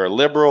 Either you're a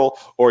liberal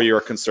or you're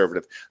a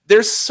conservative.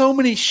 There's so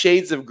many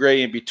shades of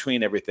gray in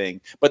between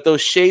everything, but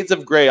those shades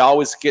of gray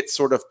always get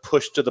sort of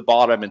pushed to the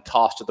bottom and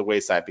tossed to the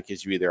wayside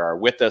because you either are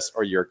with us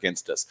or you're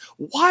against us.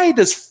 Why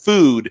does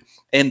food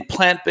and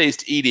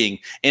plant-based eating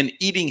and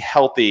eating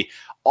healthy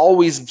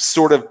always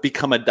sort of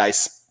become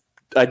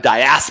a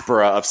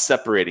diaspora of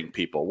separating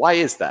people? Why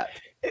is that?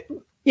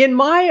 In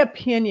my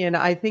opinion,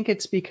 I think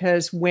it's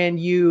because when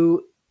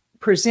you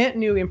present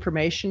new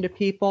information to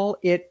people,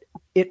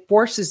 it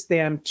forces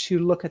them to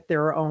look at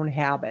their own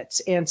habits.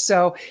 And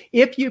so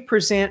if you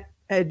present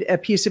a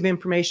piece of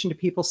information to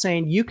people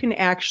saying you can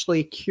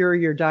actually cure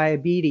your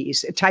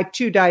diabetes, type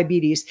 2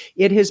 diabetes,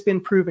 it has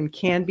been proven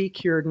can be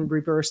cured and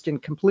reversed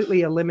and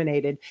completely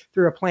eliminated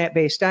through a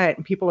plant-based diet.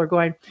 And people are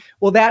going,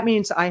 well, that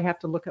means I have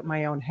to look at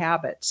my own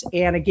habits.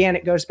 And again,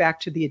 it goes back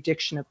to the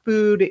addiction of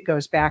food. It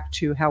goes back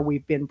to how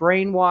we've been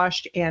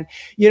brainwashed. And,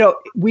 you know,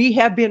 we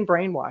have been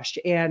brainwashed.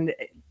 And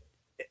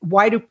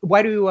why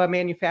do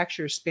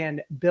manufacturers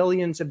spend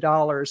billions of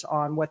dollars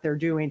on what they're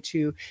doing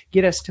to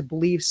get us to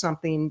believe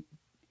something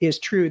is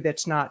true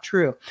that's not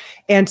true?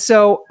 And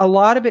so a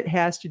lot of it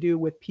has to do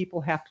with people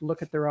have to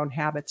look at their own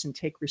habits and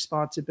take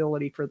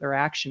responsibility for their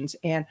actions.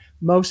 And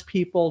most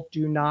people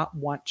do not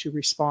want to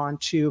respond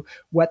to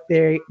what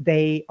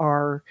they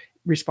are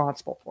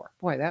responsible for.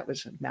 Boy, that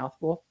was a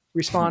mouthful.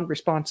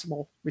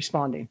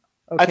 Responding.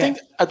 Okay. I think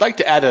I'd like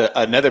to add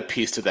another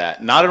piece to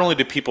that. Not only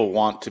do people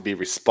want to be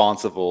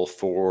responsible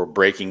for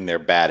breaking their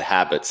bad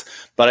habits,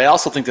 but I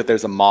also think that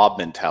there's a mob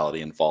mentality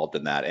involved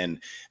in that.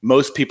 And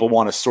most people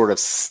want to sort of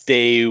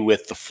stay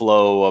with the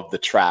flow of the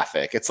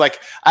traffic. It's like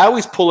I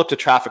always pull up to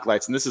traffic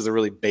lights, and this is a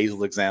really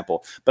basal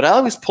example, but I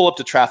always pull up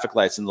to traffic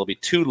lights and there'll be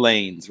 2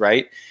 lanes,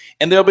 right?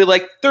 And there'll be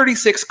like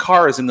 36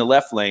 cars in the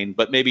left lane,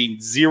 but maybe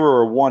 0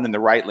 or 1 in the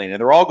right lane. And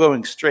they're all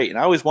going straight. And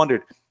I always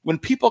wondered, when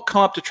people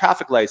come up to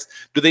traffic lights,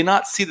 do they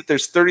not see that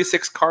there's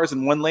 36 cars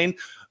in one lane?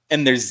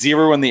 and there's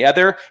zero in the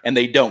other, and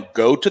they don't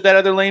go to that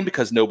other lane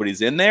because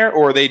nobody's in there,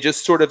 or are they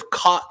just sort of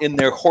caught in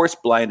their horse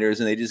blinders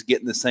and they just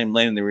get in the same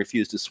lane and they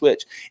refuse to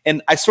switch?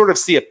 And I sort of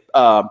see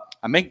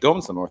I may go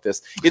somewhere with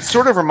this. It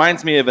sort of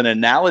reminds me of an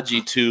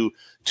analogy to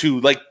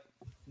like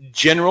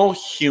general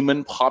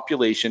human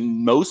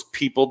population. Most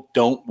people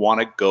don't want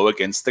to go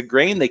against the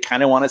grain. They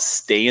kind of want to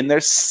stay in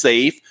their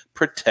safe,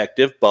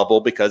 protective bubble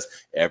because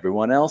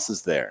everyone else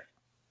is there.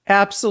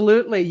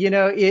 Absolutely. You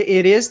know,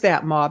 it is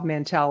that mob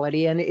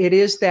mentality, and it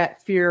is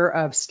that fear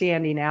of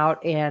standing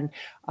out and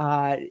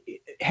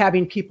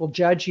having people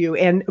judge you.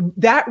 And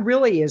that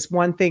really is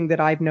one thing that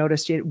I've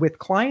noticed with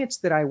clients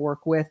that I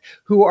work with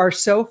who are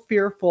so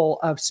fearful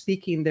of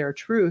speaking their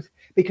truth,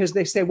 because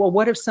they say, well,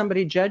 what if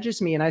somebody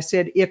judges me? And I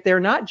said, if they're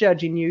not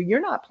judging you, you're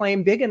not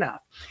playing big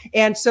enough.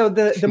 And so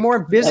the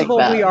more visible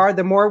we are,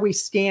 the more we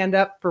stand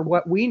up for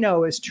what we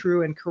know is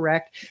true and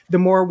correct, the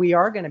more we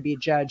are going to be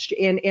judged.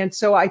 And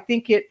so I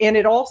think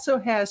it also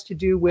has to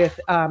do with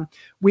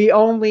we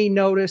only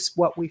notice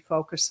what we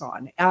focus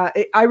on.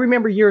 I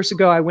remember years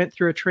ago, I went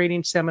through a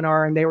training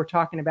seminar and they were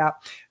talking about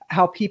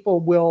how people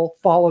will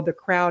follow the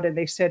crowd. And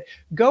they said,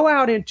 go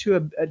out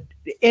into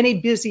any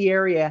busy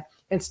area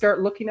and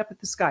start looking up at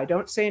the sky.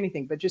 Don't say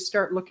anything, but just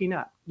start looking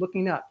up,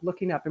 looking up,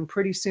 looking up. And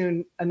pretty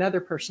soon another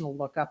person will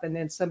look up, and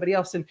then somebody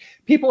else. And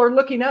people are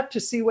looking up to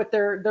see what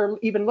they're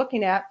even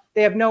looking at.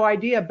 They have no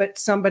idea, but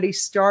somebody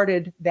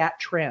started that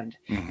trend.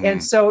 Mm-hmm.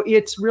 And so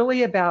it's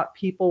really about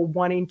people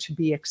wanting to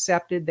be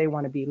accepted. They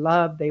want to be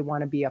loved. They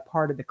want to be a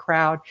part of the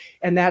crowd.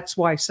 And that's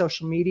why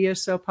social media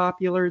is so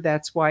popular.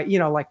 That's why, you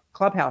know, like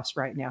Clubhouse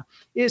right now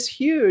is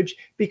huge,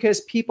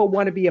 because people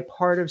want to be a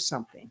part of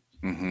something.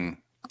 Mm-hmm.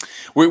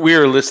 We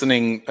were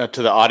listening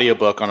to the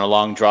audiobook on a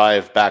long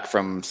drive back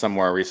from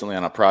somewhere recently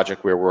on a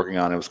project we were working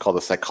on. It was called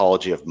The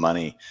Psychology of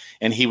Money.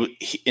 And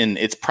and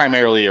it's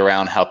primarily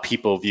around how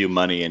people view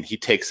money. And he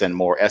takes a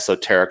more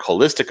esoteric,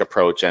 holistic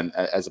approach, and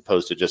as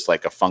opposed to just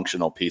like a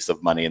functional piece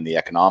of money and the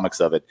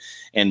economics of it.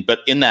 But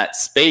in that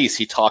space,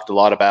 he talked a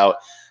lot about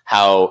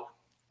how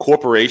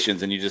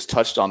corporations, and you just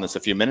touched on this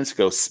a few minutes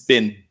ago,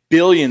 spend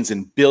billions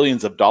and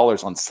billions of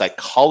dollars on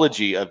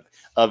psychology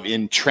of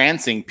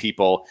entrancing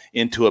people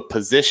into a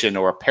position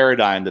or a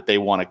paradigm that they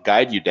want to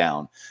guide you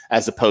down,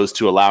 as opposed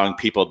to allowing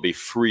people to be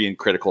free and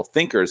critical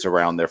thinkers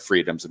around their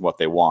freedoms and what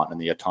they want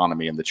and the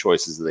autonomy and the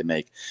choices that they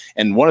make.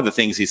 And one of the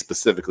things he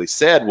specifically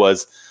said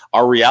was,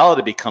 our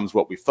reality becomes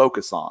what we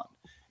focus on.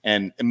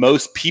 And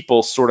most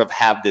people sort of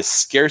have this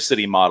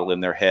scarcity model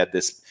in their head,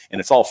 and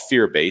it's all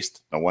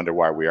fear-based. No wonder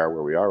why we are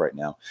where we are right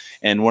now.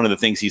 And one of the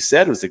things he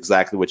said was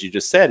exactly what you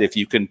just said. If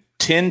you can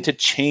tend to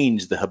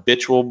change the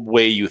habitual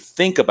way you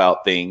think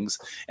about things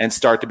and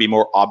start to be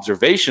more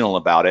observational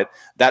about it,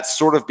 that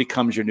sort of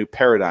becomes your new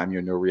paradigm,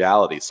 your new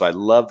reality. So I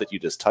love that you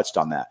just touched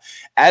on that.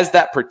 As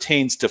that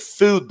pertains to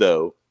food,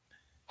 though,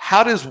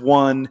 how does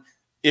one,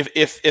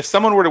 if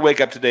someone were to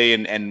wake up today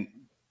and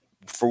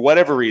for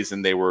whatever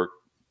reason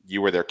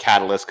you were their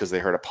catalyst because they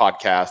heard a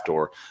podcast,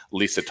 or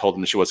Lisa told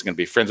them she wasn't going to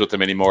be friends with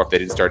them anymore if they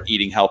didn't start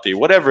eating healthy,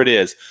 whatever it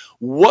is,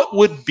 what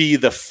would be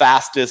the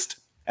fastest,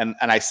 and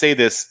I say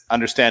this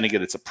understanding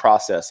that it's a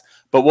process,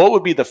 but what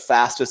would be the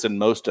fastest and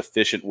most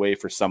efficient way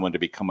for someone to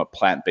become a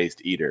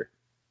plant-based eater?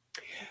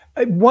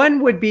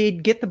 One would be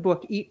get the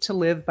book Eat to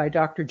Live by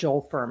Dr.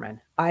 Joel Fuhrman.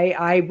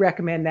 I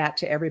recommend that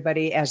to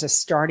everybody as a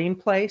starting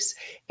place.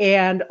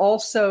 And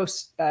also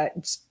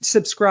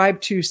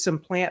subscribe to some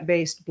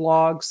plant-based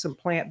blogs, some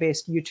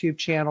plant-based YouTube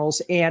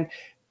channels, and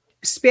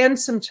spend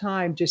some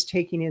time just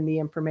taking in the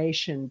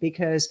information,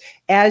 because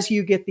as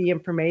you get the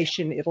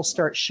information, it'll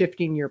start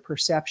shifting your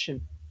perception.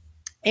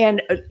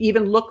 And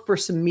even look for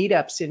some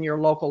meetups in your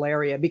local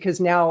area, because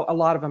now a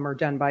lot of them are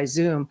done by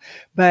Zoom.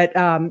 But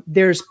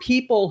there's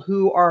people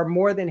who are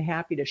more than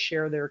happy to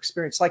share their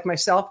experience. Like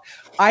myself,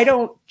 I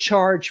don't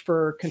charge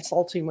for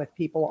consulting with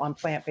people on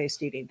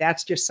plant-based eating.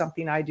 That's just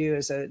something I do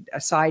as a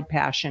side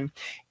passion.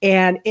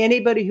 And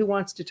anybody who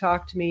wants to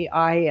talk to me,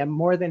 I am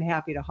more than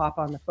happy to hop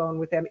on the phone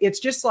with them. It's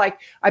just like,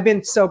 I've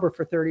been sober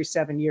for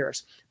 37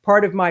 years.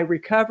 Part of my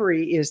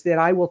recovery is that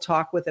I will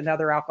talk with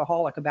another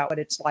alcoholic about what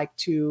it's like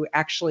to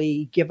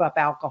actually give up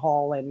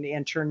alcohol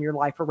and turn your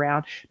life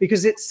around,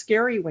 because it's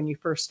scary when you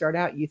first start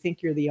out. You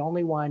think you're the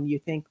only one. You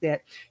think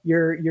that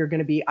you're going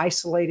to be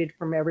isolated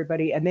from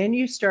everybody. And then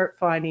you start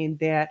finding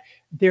that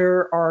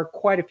there are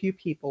quite a few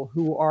people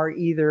who are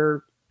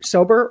either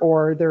sober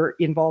or they're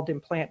involved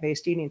in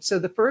plant-based eating. So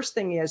the first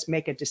thing is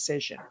make a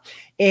decision.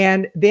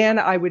 And then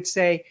I would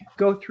say,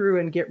 go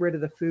through and get rid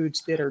of the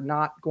foods that are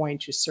not going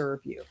to serve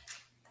you.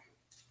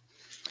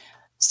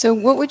 So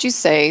what would you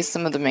say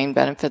some of the main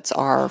benefits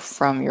are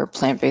from your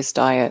plant-based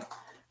diet,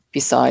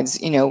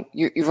 besides,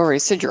 you've already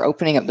said you're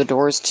opening up the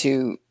doors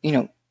to,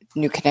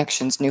 new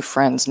connections, new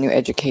friends, new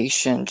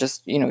education,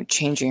 just,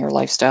 changing your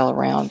lifestyle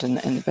around, and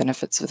the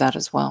benefits of that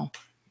as well?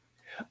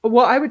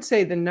 Well, I would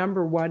say the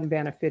number one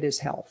benefit is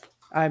health.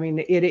 I mean,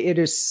 it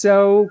is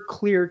so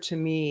clear to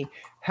me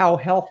how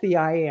healthy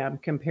I am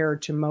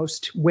compared to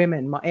most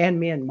women and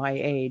men my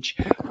age,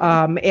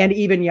 and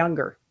even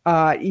younger.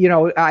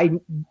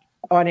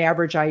 on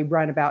average, I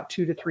run about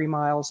 2 to 3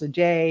 miles a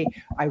day.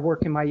 I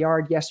work in my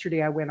yard.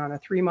 Yesterday, I went on a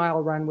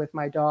 3-mile run with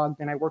my dog.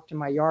 Then I worked in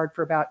my yard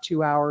for about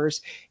 2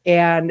 hours.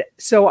 And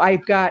so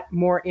I've got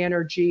more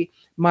energy.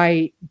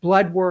 My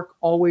blood work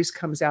always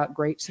comes out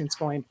great since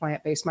going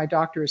plant-based. My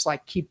doctor is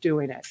like, keep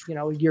doing it. You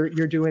know, you're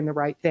doing the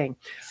right thing.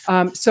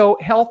 So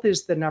health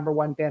is the number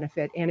one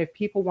benefit. And if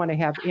people want to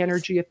have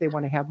energy, if they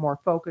want to have more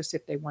focus,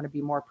 if they want to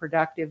be more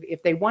productive,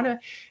 if they want to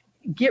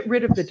get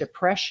rid of the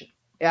depression.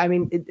 I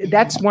mean,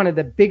 that's one of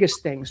the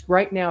biggest things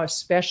right now,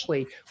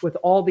 especially with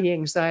all the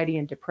anxiety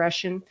and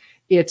depression.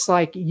 It's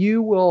like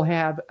you will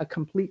have a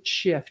complete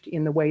shift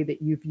in the way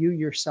that you view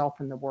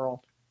yourself in the world.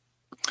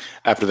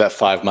 After that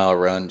 5-mile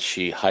run,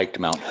 she hiked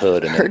Mount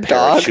Hood and Her then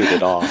dog?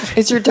 parachuted off.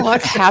 Is your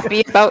dog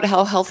happy about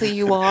how healthy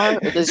you are?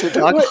 Or does your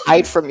dog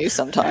hide from you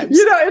sometimes?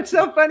 You know, it's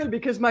so funny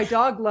because my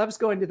dog loves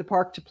going to the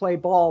park to play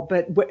ball.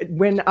 But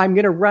when I'm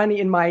going to run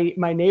in my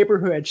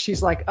neighborhood,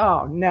 she's like,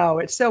 oh, no,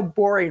 it's so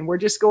boring. We're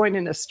just going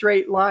in a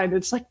straight line.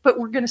 It's like, but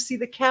we're going to see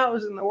the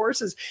cows and the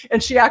horses.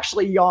 And she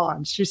actually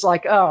yawns. She's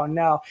like, oh,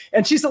 no.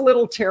 And she's a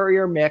little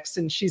terrier mix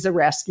and she's a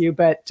rescue.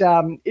 But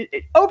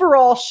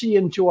overall, she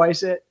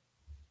enjoys it.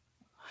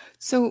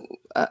 So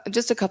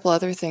just a couple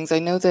other things. I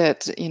know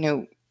that, you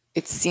know,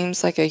 it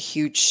seems like a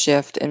huge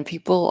shift and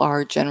people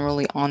are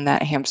generally on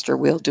that hamster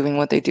wheel doing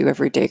what they do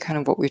every day, kind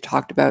of what we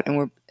talked about. And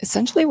we're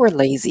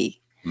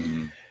lazy.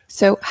 Mm-hmm.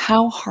 So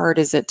how hard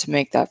is it to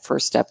make that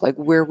first step? Like,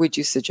 where would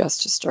you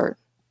suggest to start?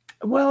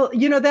 Well,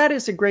 you know, that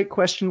is a great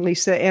question,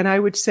 Lisa. And I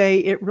would say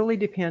it really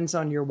depends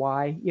on your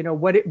why. You know,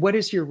 what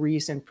is your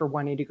reason for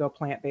wanting to go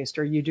plant-based?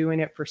 Are you doing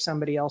it for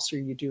somebody else or are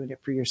you doing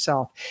it for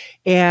yourself?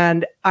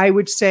 And I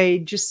would say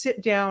just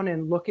sit down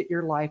and look at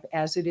your life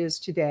as it is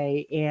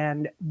today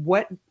and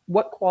what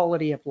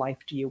quality of life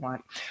do you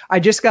want? I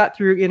just got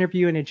through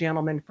interviewing a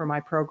gentleman for my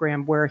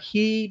program where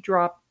he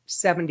dropped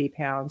 70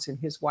 pounds and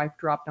his wife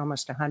dropped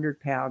almost 100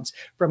 pounds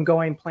from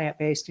going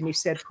plant-based. And he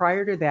said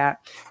prior to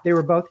that, they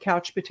were both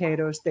couch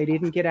potatoes. They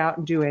didn't get out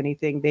and do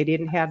anything. They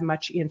didn't have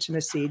much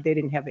intimacy. They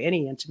didn't have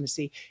any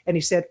intimacy. And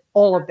he said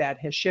all of that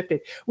has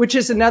shifted, which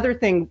is another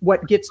thing,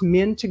 what gets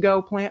men to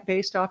go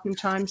plant-based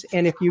oftentimes.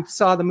 And if you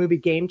saw the movie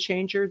Game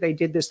Changer, they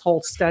did this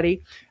whole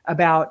study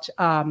about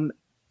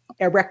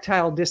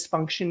erectile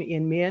dysfunction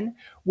in men.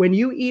 When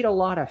you eat a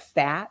lot of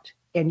fat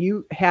and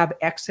you have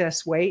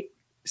excess weight,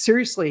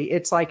 seriously,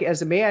 it's like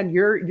as a man,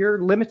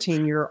 you're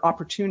limiting your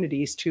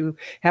opportunities to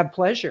have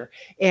pleasure.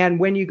 And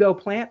when you go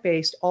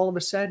plant-based, all of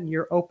a sudden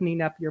you're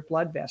opening up your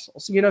blood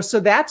vessels. You know, so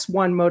that's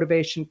one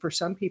motivation for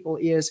some people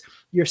is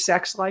your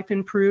sex life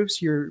improves,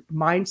 your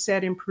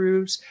mindset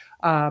improves.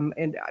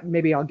 And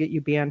maybe I'll get you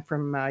banned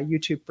from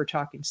YouTube for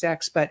talking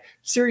sex. But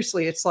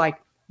seriously, it's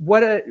like,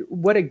 what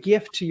a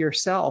gift to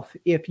yourself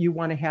if you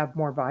want to have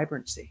more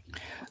vibrancy.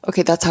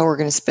 Okay, that's how we're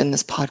going to spin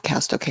this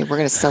podcast. Okay, we're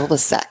going to sell the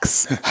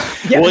sex.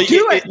 Yeah, well,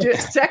 do it.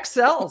 Sex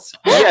sells.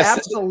 Yes,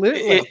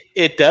 absolutely.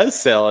 It does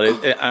sell.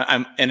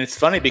 And it's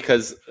funny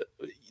because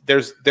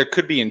there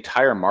could be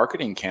entire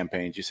marketing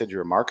campaigns. You said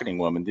you're a marketing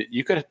woman.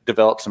 You could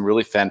develop some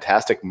really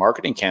fantastic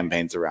marketing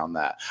campaigns around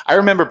that. I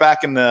remember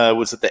back in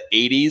the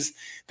 80s,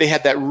 they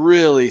had that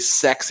really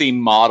sexy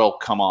model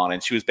come on,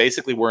 and she was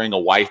basically wearing a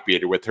wife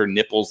beater with her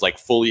nipples like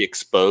fully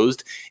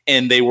exposed.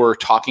 And they were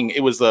talking, it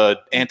was a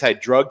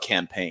anti-drug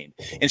campaign.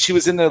 And she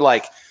was in there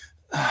like,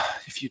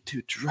 if you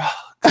do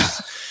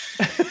drugs.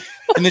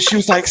 And then she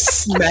was like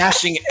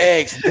smashing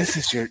eggs. This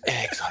is your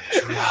eggs on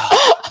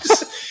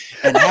drugs.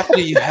 And after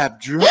you have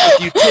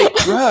drugs, you take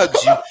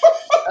drugs.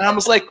 And I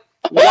was like,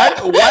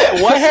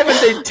 why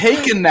haven't they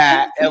taken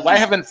that? And why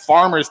haven't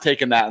farmers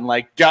taken that and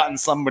like gotten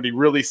somebody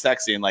really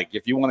sexy? And like,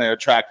 if you want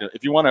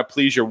to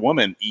please your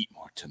woman, eat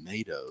more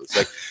tomatoes.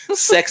 Like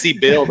sexy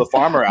Bill, the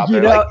farmer out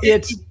there. You know,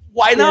 like,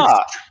 why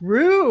not? It's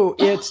true.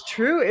 It's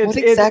true. It's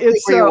exactly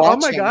so, oh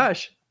my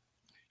gosh.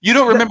 You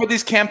don't remember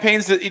these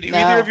campaigns that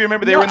either of you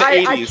remember? They were in the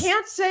 80s. I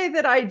can't say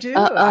that I do.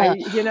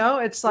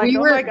 It's like, we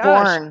oh weren't my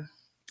gosh. Born.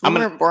 We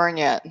weren't born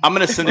yet. I'm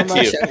going to send it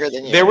to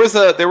you.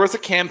 There was a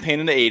campaign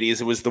in the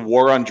 80s. It was the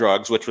War on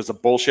Drugs, which was a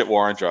bullshit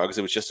war on drugs.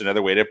 It was just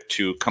another way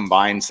to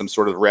combine some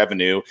sort of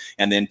revenue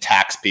and then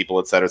tax people,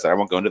 et cetera, et cetera. I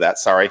won't go into that.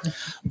 Sorry.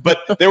 But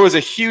there was a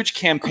huge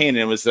campaign,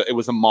 and it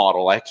was a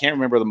model. I can't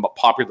remember the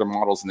popular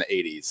models in the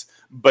 80s,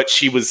 but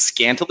she was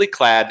scantily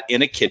clad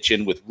in a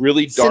kitchen with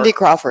really dark Cindy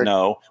Crawford.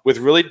 No, with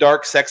really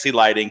dark, sexy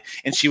lighting,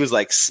 and she was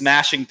like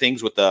smashing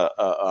things with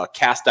a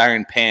cast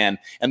iron pan,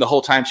 and the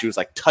whole time she was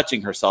like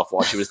touching herself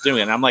while she was doing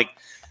it. And I'm like,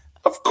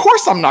 of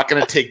course I'm not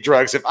going to take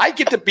drugs if I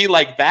get to be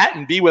like that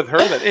and be with her.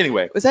 But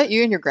anyway, was that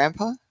you and your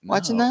grandpa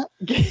watching that?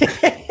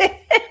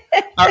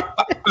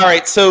 All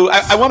right. So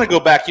I want to go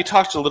back. You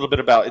talked a little bit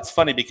about, it's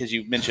funny because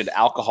you mentioned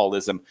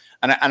alcoholism,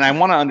 and I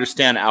want to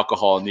understand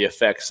alcohol and the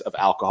effects of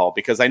alcohol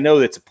because I know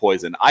it's a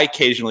poison. I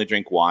occasionally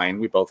drink wine.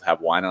 We both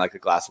have wine. I like a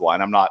glass of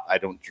wine. I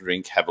don't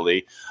drink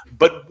heavily,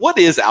 but what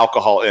is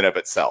alcohol in of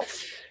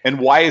itself? And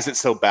why is it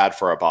so bad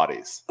for our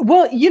bodies?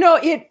 Well, you know,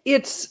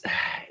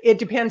 it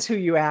depends who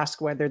you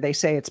ask whether they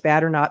say it's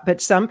bad or not.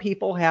 But some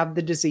people have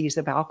the disease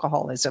of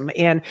alcoholism,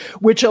 and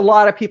which a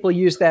lot of people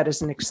use that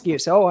as an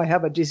excuse. Oh, I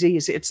have a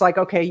disease. It's like,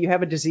 okay, you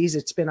have a disease.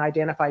 It's been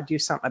identified. Do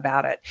something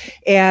about it.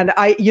 And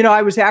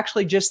I was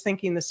actually just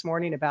thinking this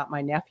morning about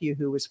my nephew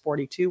who was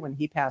 42 when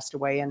he passed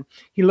away, and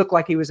he looked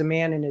like he was a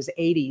man in his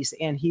 80s,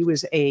 and he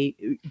was a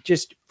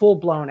just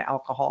full-blown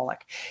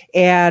alcoholic,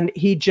 and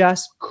he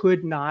just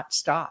could not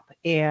stop.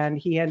 And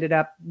he ended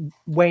up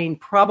weighing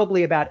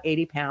probably about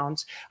 80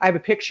 pounds. I have a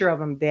picture of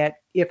him that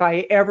if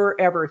I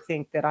ever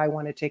think that I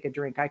want to take a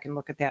drink, I can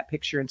look at that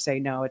picture and say,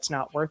 no, it's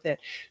not worth it.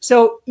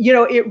 So, you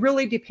know, it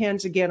really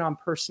depends again on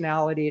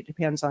personality. It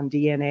depends on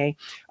DNA.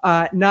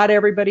 Not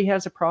everybody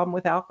has a problem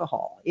with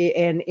alcohol.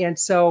 And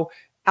so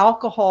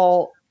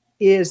alcohol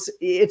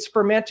it's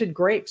fermented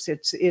grapes.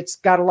 It's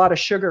got a lot of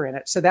sugar in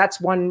it. So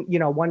that's one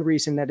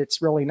reason that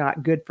it's really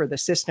not good for the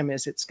system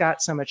is it's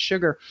got so much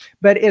sugar.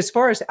 But as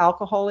far as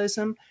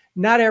alcoholism,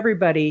 not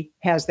everybody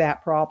has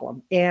that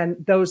problem. And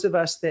those of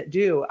us that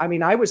do, I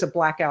mean, I was a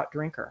blackout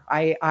drinker.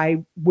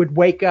 I would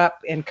wake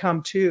up and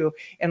come to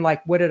and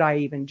like, what did I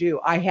even do?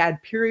 I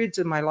had periods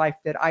of my life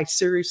that I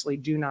seriously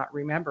do not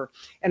remember.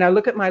 And I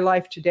look at my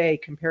life today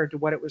compared to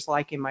what it was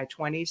like in my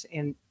 20s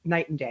and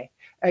night and day,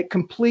 a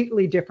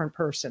completely different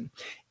person.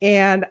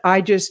 And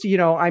I just,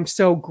 I'm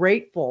so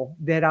grateful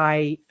that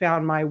I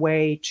found my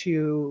way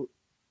to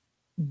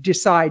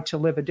decide to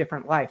live a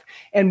different life.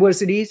 And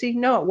was it easy?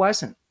 No, it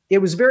wasn't.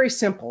 It was very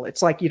simple.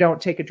 It's like you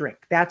don't take a drink.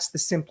 That's the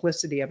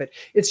simplicity of it.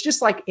 It's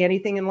just like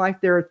anything in life.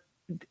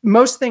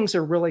 Most things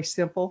are really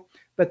simple,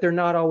 but they're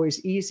not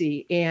always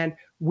easy. And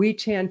we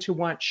tend to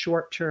want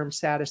short-term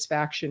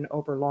satisfaction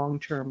over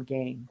long-term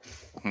gain.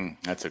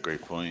 That's a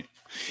great point.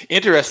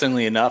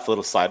 Interestingly enough, a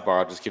little sidebar,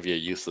 I'll just give you a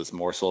useless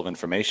morsel of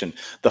information.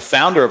 The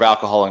founder of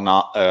Alcoholics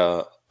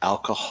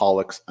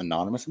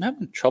Anonymous, I'm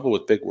having trouble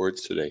with big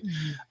words today.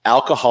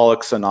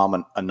 Alcoholics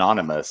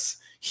Anonymous,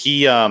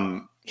 he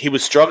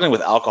was struggling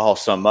with alcohol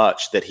so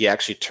much that he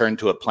actually turned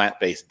to a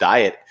plant-based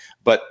diet,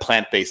 but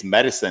plant-based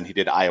medicine. He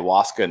did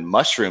ayahuasca and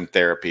mushroom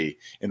therapy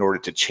in order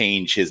to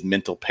change his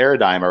mental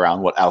paradigm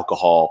around what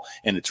alcohol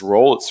and its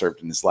role it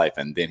served in his life.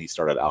 And then he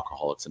started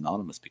Alcoholics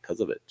Anonymous because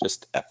of it.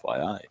 Just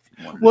FYI.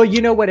 Well,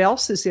 you know what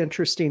else is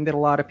interesting that a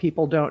lot of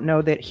people don't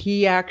know, that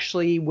he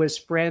actually was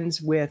friends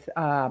with,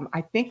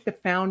 I think, the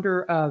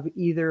founder of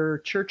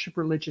either Church of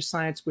Religious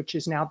Science, which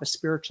is now the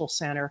Spiritual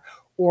Center,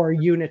 or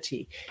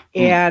Unity.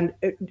 And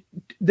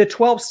the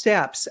 12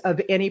 steps of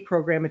any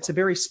program, it's a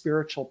very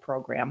spiritual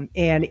program.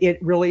 And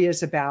it really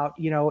is about,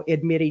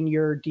 admitting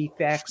your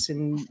defects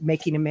and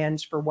making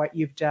amends for what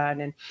you've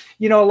done. And,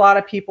 a lot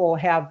of people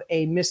have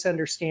a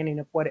misunderstanding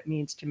of what it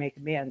means to make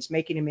amends.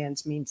 Making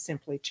amends means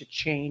simply to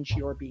change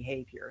your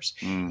behaviors.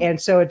 And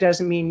so it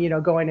doesn't mean,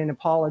 going and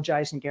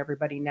apologizing to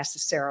everybody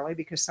necessarily,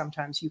 because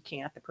sometimes you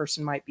can't. The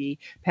person might be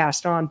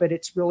passed on, but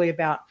it's really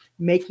about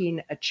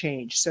making a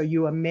change. So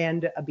you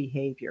amend a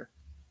behavior.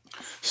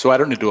 So I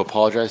don't need to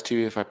apologize to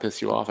you if I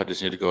piss you off. I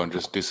just need to go and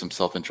just do some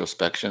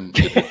self-introspection.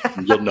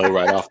 You'll know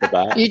right off the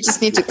bat. You just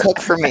need to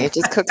cook for me.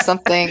 Just cook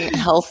something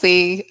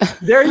healthy.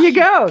 There you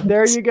go.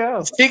 There you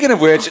go. Speaking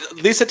of which,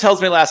 Lisa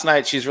tells me last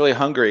night she's really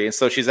hungry. And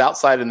so she's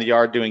outside in the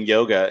yard doing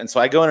yoga. And so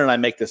I go in and I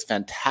make this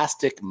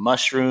fantastic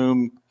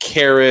mushroom,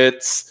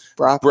 carrots,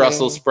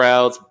 Brussels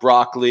sprouts,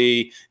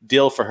 broccoli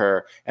deal for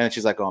her. And then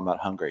she's like, oh, I'm not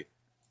hungry.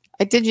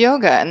 I did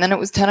yoga, and then it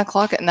was 10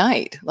 o'clock at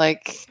night.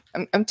 Like,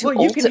 I'm too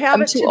old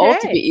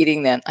to be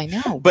eating then. I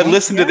know. But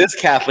listen to this,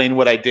 Kathleen,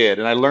 what I did.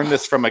 And I learned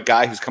this from a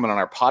guy who's coming on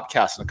our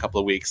podcast in a couple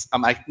of weeks.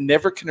 I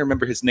never can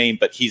remember his name,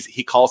 but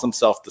he calls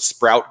himself the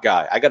Sprout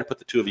Guy. I got to put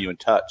the two of you in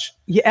touch.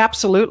 Yeah,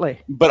 absolutely.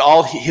 But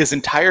his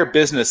entire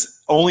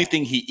business, only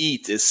thing he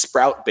eats is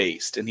sprout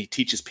based. And he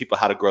teaches people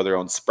how to grow their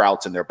own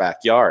sprouts in their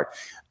backyard.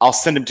 I'll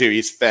send him to you.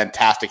 He's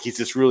fantastic. He's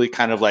this really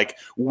kind of like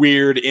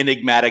weird,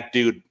 enigmatic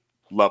dude.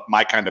 Love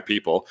my kind of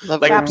people.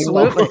 Like,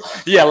 absolutely.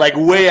 Yeah, like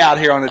way out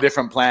here on a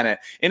different planet.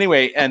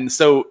 Anyway, and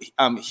so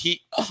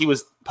he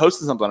was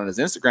posting something on his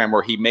Instagram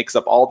where he makes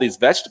up all these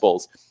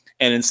vegetables,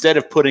 and instead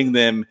of putting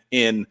them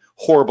in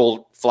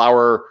horrible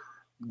flour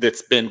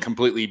that's been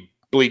completely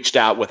bleached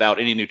out without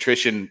any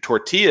nutrition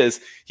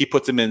tortillas, he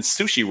puts them in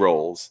sushi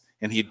rolls,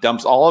 and he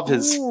dumps all of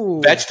his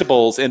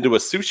vegetables into a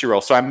sushi roll.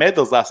 So I made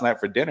those last night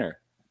for dinner.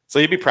 So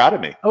you'd be proud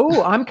of me.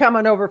 Oh, I'm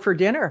coming over for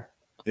dinner.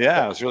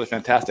 Yeah, it was really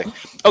fantastic.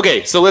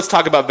 Okay, so let's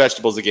talk about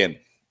vegetables again.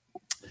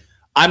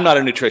 I'm not a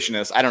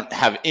nutritionist. I don't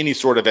have any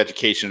sort of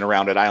education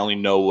around it. I only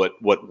know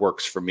what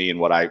works for me and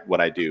what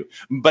I do.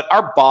 But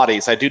our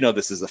bodies, I do know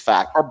this is a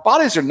fact, our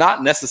bodies are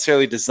not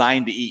necessarily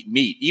designed to eat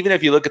meat. Even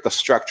if you look at the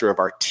structure of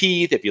our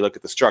teeth, if you look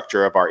at the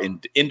structure of our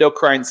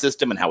endocrine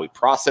system and how we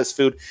process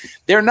food,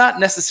 they're not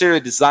necessarily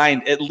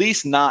designed, at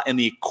least not in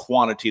the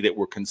quantity that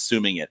we're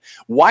consuming it.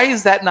 Why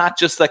is that not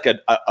just like a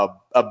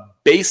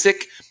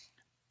basic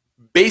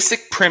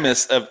basic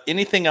premise of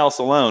anything else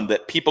alone,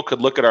 that people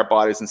could look at our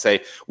bodies and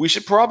say, we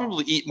should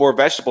probably eat more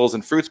vegetables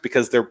and fruits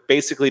because they're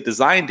basically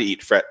designed to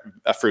eat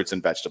fruits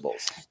and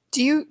vegetables.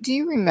 Do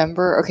you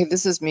remember? Okay,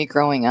 this is me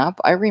growing up.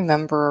 I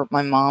remember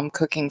my mom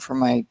cooking for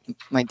my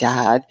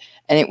dad,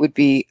 and it would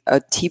be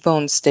a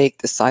T-bone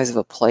steak the size of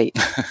a plate.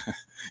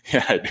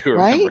 Yeah, I do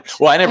remember. Right?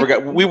 Well, I never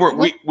got. We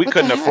What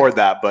couldn't the afford heck?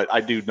 that, but I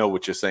do know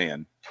what you're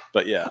saying.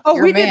 But yeah. Oh,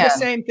 You're we a did the man.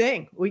 same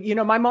thing.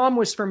 My mom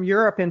was from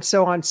Europe, and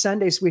so on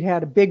Sundays we'd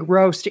had a big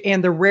roast,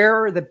 and the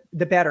rarer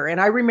the better.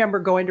 And I remember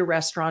going to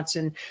restaurants,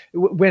 and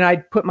when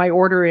I'd put my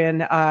order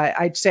in,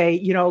 I'd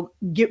say,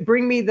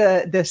 bring me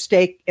the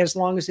steak as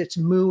long as it's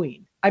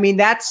mooing. I mean,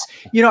 that's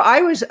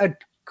I was a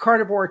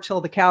carnivore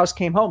till the cows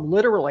came home,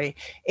 literally.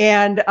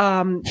 And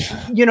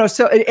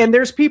so and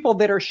there's people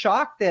that are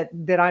shocked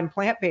that I'm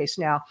plant-based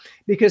now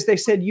because they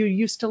said you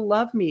used to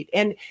love meat.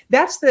 And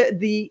that's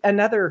the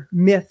another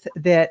myth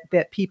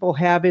that people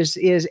have is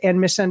and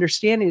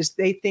misunderstand is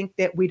they think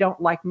that we don't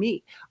like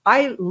meat.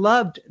 I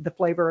loved the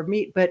flavor of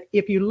meat, but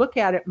if you look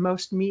at it,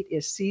 most meat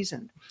is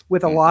seasoned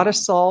with a lot of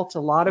salt,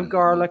 a lot of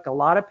garlic, a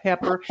lot of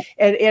pepper.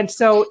 And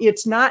so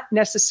it's not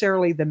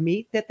necessarily the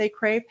meat that they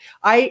crave.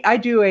 I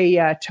do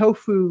a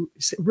tofu,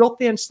 real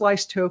thin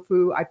sliced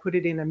tofu. I put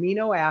it in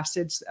amino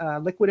acids,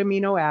 liquid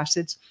amino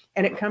acids,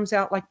 and it comes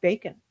out like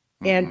bacon.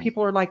 And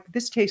people are like,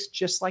 this tastes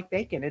just like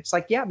bacon. It's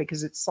like, yeah,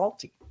 because it's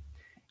salty.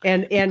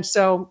 And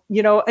so,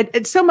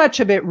 so much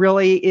of it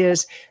really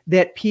is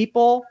that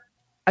people,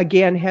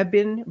 again, have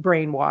been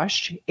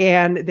brainwashed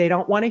and they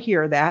don't want to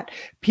hear that.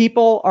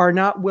 People are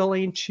not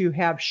willing to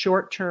have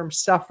short-term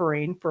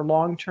suffering for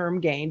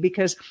long-term gain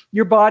because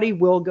your body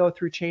will go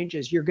through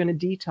changes. You're going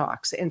to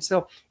detox. And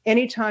so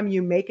anytime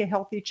you make a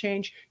healthy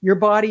change, your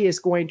body is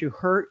going to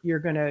hurt. You're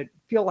going to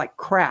feel like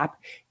crap.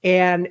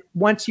 And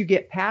once you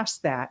get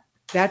past that,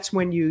 that's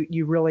when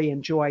you really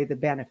enjoy the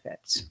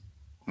benefits.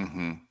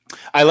 Mm-hmm.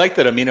 I like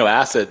that amino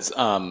acids.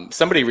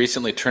 Somebody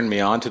recently turned me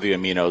on to the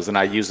aminos, and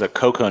I use a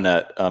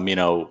coconut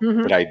amino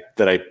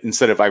that I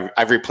instead of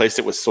I've replaced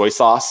it with soy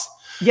sauce.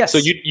 Yes. So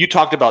you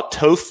talked about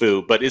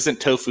tofu, but isn't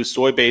tofu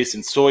soy based?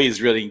 And soy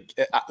is really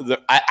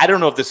I don't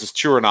know if this is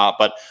true or not,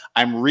 but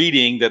I'm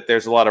reading that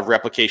there's a lot of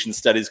replication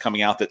studies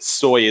coming out that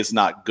soy is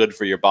not good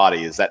for your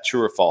body. Is that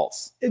true or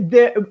false?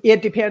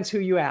 It depends who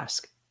you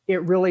ask.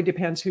 It really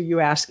depends who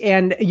you ask.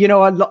 And,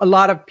 a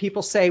lot of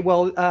people say,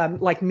 well,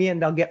 like men,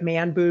 they'll get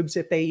man boobs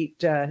if they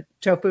eat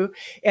tofu.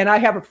 And I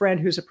have a friend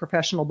who's a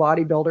professional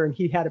bodybuilder, and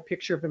he had a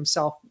picture of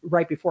himself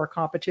right before a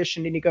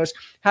competition. And he goes,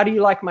 how do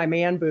you like my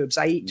man boobs?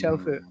 I eat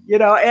tofu,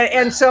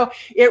 and so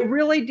it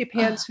really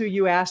depends who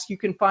you ask. You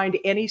can find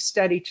any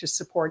study to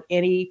support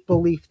any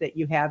belief that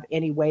you have,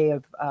 any way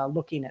of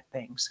looking at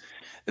things.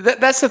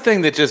 That's the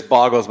thing that just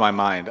boggles my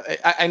mind.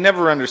 I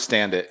never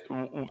understand it.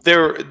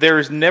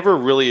 There's never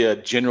really a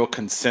general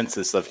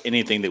consensus of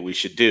anything that we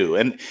should do.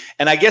 And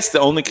I guess the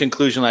only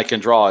conclusion I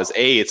can draw is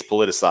A, it's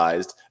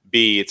politicized,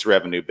 B, it's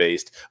revenue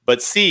based,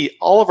 but C,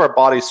 all of our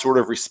bodies sort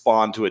of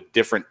respond to a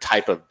different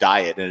type of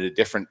diet and a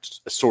different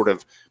sort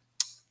of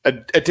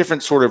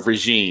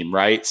regime,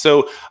 right?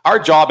 So our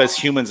job as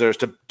humans is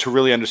to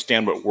really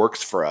understand what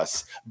works for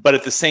us. But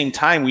at the same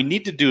time, we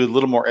need to do a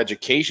little more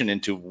education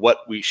into what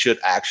we should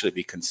actually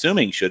be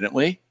consuming, shouldn't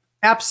we?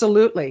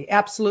 Absolutely.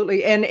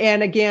 Absolutely.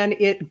 And again,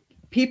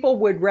 people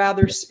would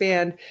rather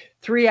spend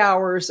 3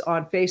 hours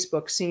on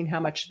Facebook seeing how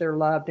much they're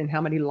loved and how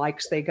many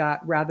likes they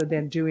got rather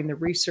than doing the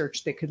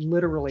research that could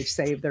literally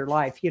save their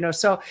life.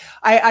 So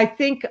I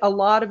think a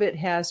lot of it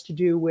has to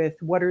do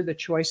with what are the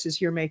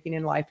choices you're making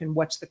in life and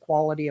what's the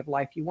quality of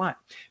life you want,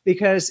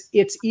 because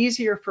it's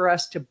easier for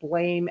us to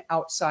blame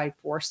outside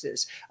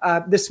forces.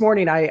 This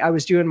morning, I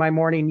was doing my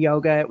morning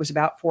yoga. It was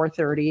about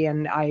 4:30,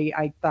 and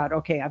I thought,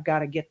 okay, I've got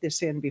to get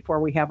this in before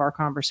we have our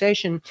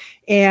conversation.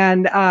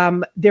 And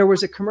there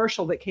was a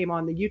commercial that came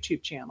on the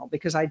YouTube channel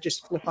because I just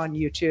flip on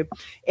YouTube,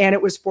 and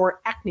it was for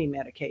acne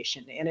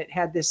medication. And it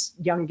had this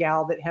young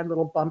gal that had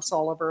little bumps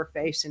all over her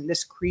face, and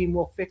this cream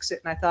will fix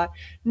it. And I thought,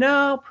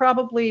 no,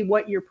 probably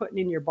what you're putting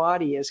in your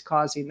body is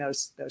causing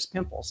those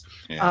pimples.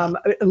 Yeah.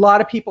 A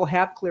lot of people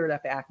have cleared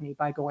up acne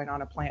by going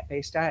on a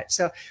plant-based diet.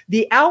 So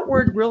the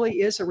outward really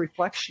is a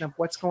reflection of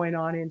what's going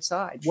on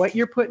inside. What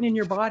you're putting in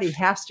your body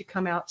has to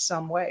come out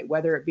some way,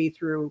 whether it be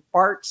through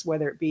farts,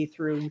 whether it be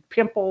through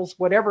pimples,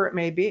 whatever it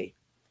may be.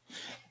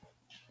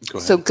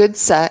 So good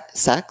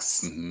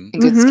sex and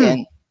good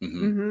skin.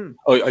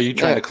 Oh, are you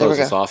trying to close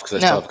this off? Because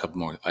I still have a couple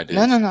more ideas.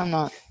 No, I'm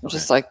not. I'm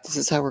just like, this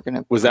is how we're going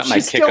to. Was that my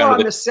She's kick still under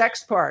on the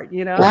sex part,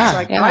 Yeah, it's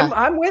like, yeah.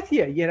 I'm with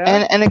you,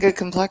 And a good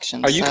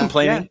complexion. Are you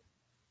complaining?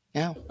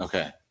 Yeah.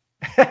 Okay.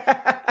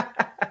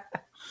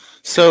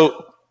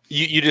 So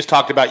you just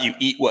talked about you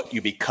eat what you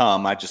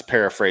become. I just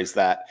paraphrased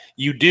that.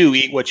 You do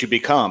eat what you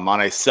become on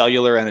a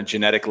cellular and a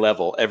genetic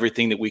level.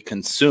 Everything that we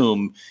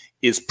consume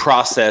is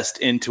processed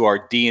into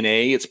our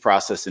DNA. It's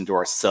processed into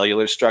our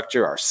cellular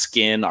structure, our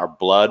skin, our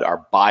blood,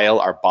 our bile,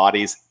 our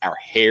bodies, our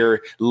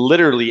hair,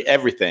 literally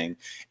everything.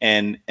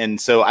 And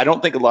so I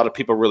don't think a lot of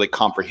people really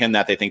comprehend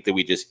that. They think that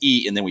we just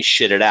eat and then we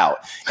shit it out.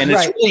 And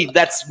it's really,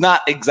 that's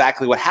not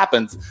exactly what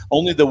happens.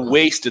 Only the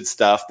wasted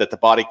stuff that the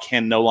body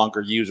can no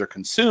longer use or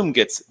consume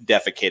gets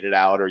defecated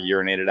out or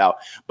urinated out.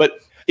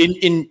 But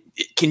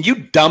can you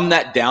dumb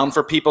that down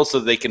for people so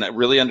they can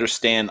really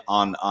understand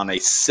on a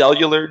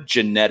cellular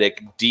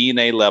genetic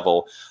DNA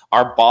level,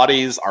 our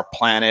bodies, our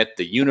planet,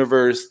 the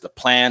universe, the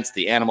plants,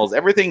 the animals,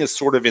 everything is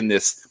sort of in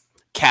this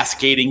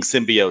cascading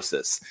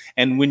symbiosis.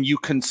 And when you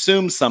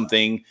consume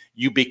something,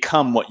 you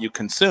become what you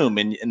consume.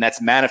 And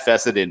that's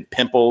manifested in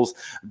pimples,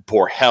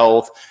 poor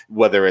health,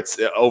 whether it's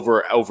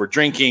over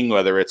drinking,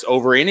 whether it's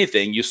over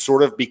anything, you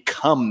sort of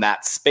become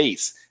that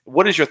space.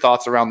 What is your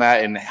thoughts around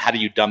that, and how do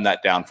you dumb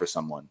that down for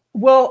someone?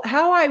 Well,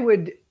 how I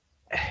would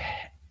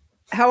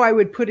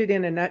put it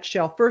in a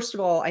nutshell, first of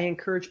all, I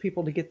encourage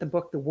people to get the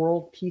book, The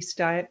World Peace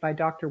Diet by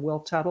Dr. Will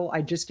Tuttle.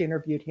 I just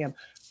interviewed him.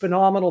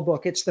 Phenomenal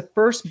book. It's the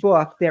first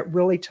book that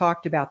really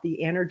talked about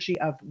the energy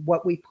of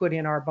what we put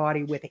in our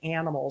body with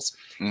animals.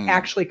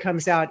 Actually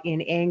comes out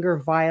in anger,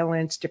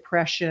 violence,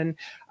 depression,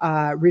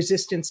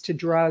 resistance to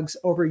drugs,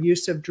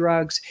 overuse of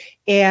drugs.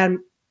 And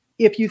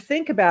if you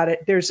think about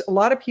it, there's a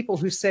lot of people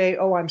who say,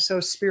 oh, I'm so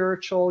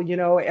spiritual, you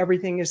know,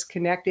 everything is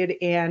connected.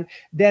 And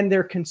then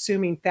they're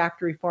consuming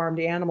factory farmed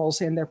animals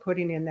and they're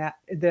putting in that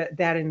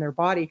in their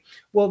body.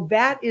 Well,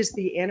 that is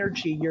the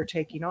energy you're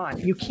taking on.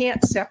 You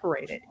can't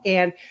separate it.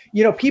 And,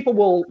 you know, people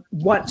will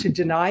want to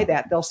deny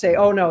that. They'll say,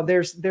 oh, no,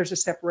 there's a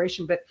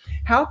separation. But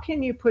how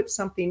can you put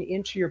something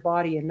into your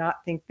body and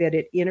not think that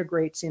it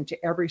integrates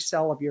into every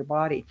cell of your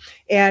body?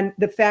 And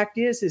the fact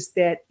is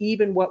that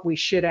even what we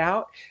shit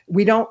out,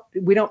 we don't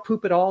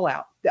poop it all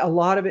out. A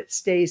lot of it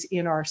stays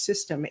in our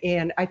system.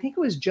 And I think it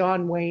was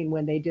John Wayne,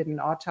 when they did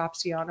an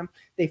autopsy on him,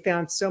 they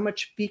found so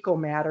much fecal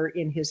matter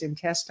in his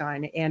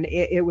intestine. And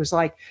it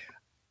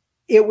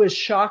was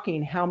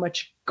shocking how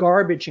much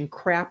garbage and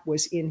crap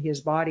was in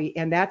his body.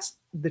 And that's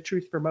the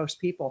truth for most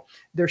people.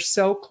 They're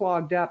so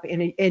clogged up.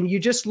 And you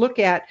just look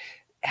at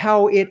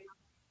how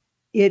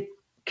it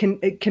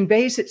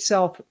conveys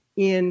itself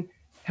in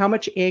how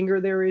much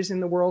anger there is in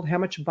the world, how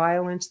much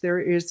violence there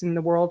is in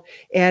the world.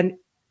 And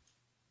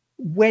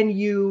when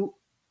you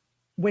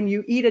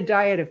eat a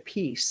diet of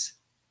peace,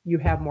 you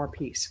have more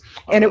peace.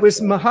 And it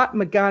was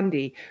Mahatma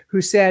Gandhi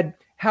who said,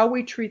 how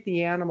we treat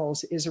the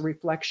animals is a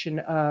reflection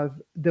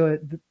of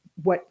the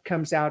what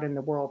comes out in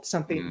the world.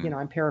 Something, you know,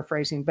 I'm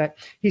paraphrasing, but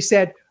he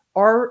said,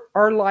 our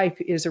life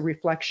is a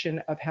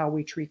reflection of how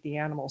we treat the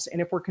animals.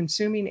 And if we're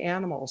consuming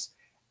animals,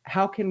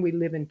 how can we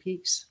live in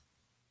peace?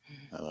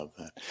 I love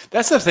that.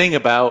 That's the thing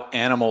about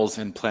animals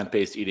and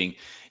plant-based eating.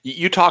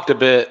 You talked a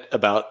bit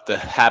about the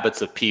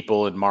habits of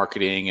people in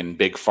marketing and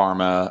big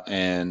pharma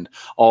and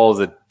all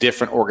the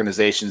different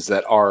organizations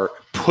that are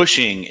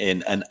pushing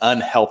in an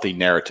unhealthy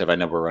narrative. I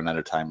know we're running out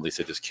of time.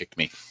 Lisa just kicked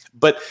me.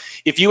 But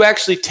if you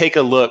actually take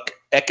a look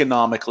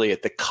economically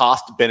at the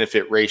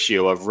cost-benefit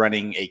ratio of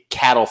running a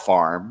cattle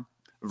farm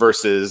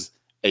versus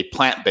a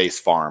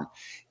plant-based farm,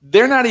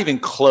 they're not even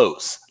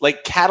close.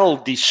 Like, cattle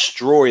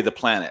destroy the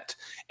planet.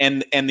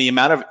 And the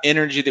amount of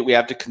energy that we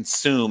have to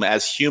consume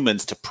as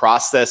humans to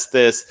process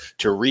this,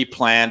 to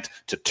replant,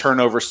 to turn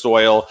over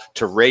soil,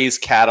 to raise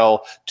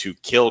cattle, to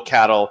kill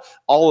cattle,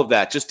 all of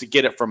that, just to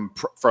get it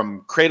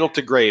from cradle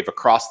to grave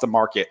across the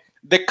market.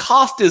 The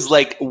cost is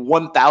like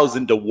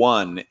 1,000 to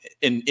 1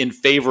 in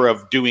favor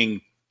of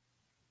doing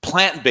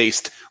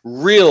plant-based,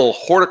 real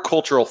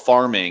horticultural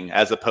farming,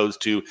 as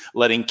opposed to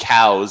letting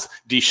cows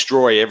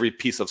destroy every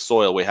piece of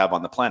soil we have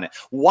on the planet.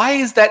 Why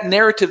is that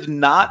narrative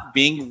not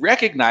being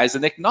recognized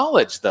and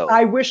acknowledged, though?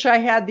 I wish I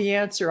had the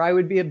answer. I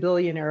would be a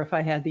billionaire if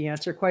I had the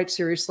answer, quite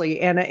seriously.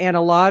 And a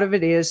lot of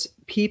it is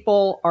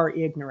people are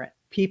ignorant.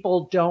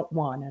 People don't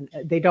want, and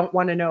they don't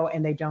want to know,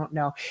 and they don't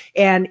know.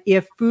 And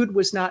if food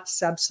was not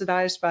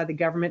subsidized by the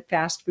government,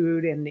 fast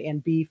food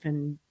and beef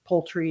and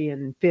poultry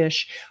and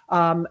fish,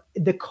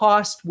 the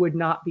cost would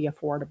not be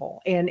affordable.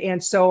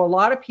 And so a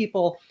lot of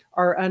people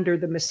are under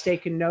the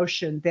mistaken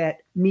notion that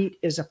meat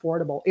is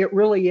affordable. It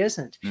really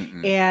isn't.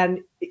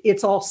 And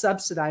it's all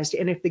subsidized.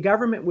 And if the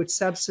government would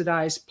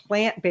subsidize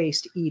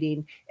plant-based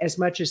eating as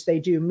much as they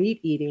do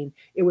meat eating,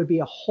 it would be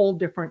a whole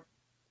different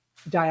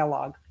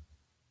dialogue.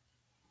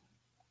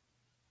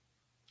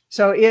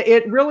 So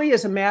it really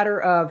is a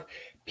matter of,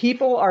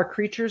 people are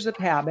creatures of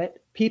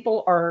habit.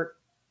 People are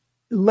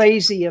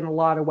lazy in a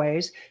lot of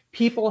ways.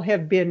 People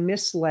have been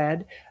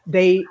misled.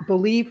 They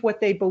believe what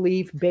they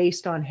believe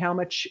based on how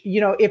much, you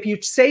know, if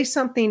you say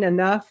something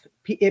enough,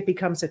 it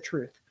becomes a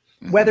truth,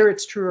 whether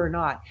it's true or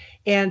not.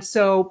 And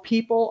so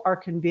people are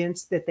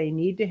convinced that they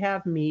need to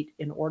have meat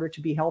in order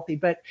to be healthy.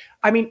 But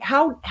I mean,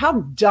 how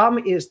dumb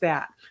is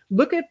that?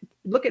 Look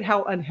at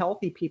how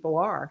unhealthy people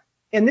are.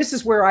 And this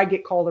is where I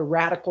get called a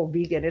radical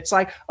vegan. It's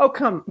like, oh,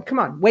 come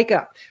on, wake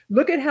up.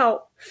 Look at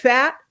how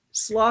fat,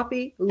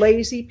 sloppy,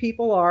 lazy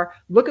people are.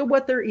 Look at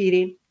what they're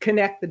eating.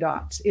 Connect the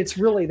dots. It's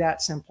really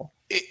that simple.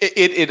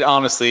 It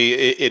honestly,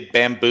 it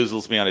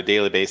bamboozles me on a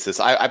daily basis.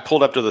 I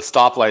pulled up to the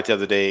stoplight the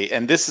other day,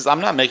 and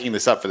I'm not making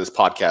this up for this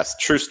podcast.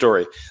 True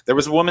story. There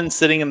was a woman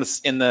sitting in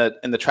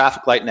the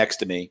traffic light next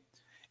to me,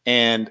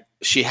 and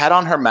she had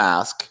on her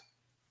mask.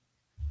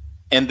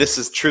 And this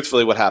is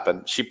truthfully what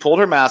happened. She pulled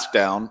her mask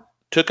down,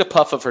 took a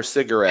puff of her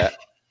cigarette,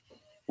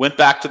 went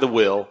back to the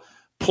wheel,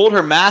 pulled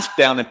her mask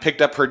down, and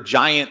picked up her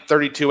giant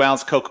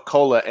 32-ounce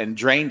Coca-Cola and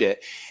drained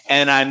it.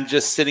 And I'm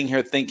just sitting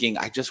here thinking,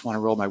 I just want to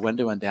roll my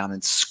window down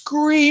and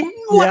scream,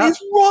 "What is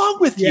wrong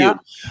with you?"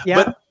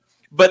 Yeah.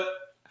 But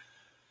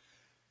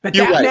that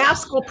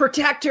mask will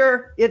protect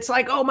her. It's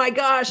like, oh my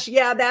gosh,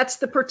 yeah, that's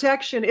the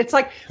protection. It's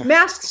like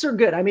masks are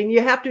good. I mean,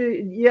 you have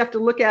to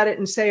look at it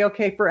and say,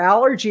 okay, for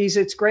allergies,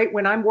 it's great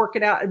when I'm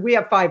working out. We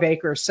have 5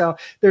 acres, so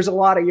there's a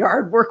lot of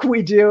yard work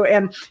we do.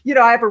 And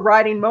I have a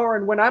riding mower,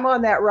 and when I'm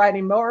on that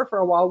riding mower for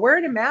a while,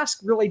 wearing a mask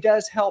really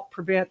does help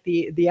prevent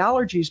the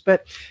allergies.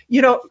 But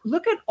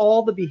look at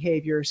all the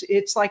behaviors.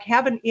 It's like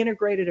have an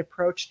integrated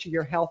approach to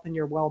your health and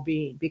your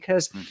well-being,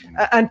 because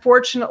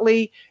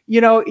unfortunately,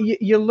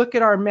 you look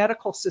at our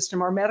medical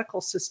system. Our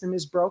medical system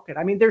is broken.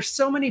 I mean, there's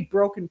so many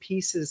broken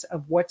pieces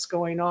of what's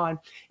going on,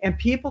 and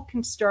people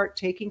can start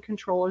taking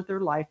control of their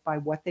life by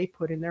what they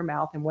put in their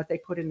mouth and what they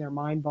put in their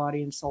mind,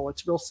 body, and soul.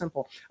 It's real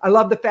simple. I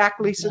love the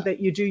fact, Lisa, that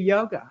you do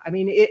yoga. I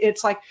mean,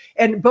 it's like,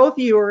 and both of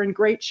you are in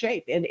great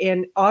shape,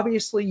 and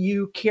obviously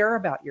you care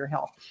about your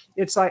health.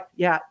 It's like,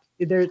 yeah,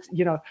 there's,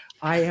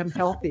 I am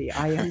healthy,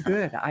 I am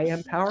good, I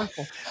am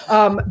powerful.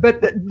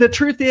 But the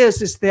truth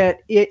is that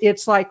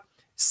it's like,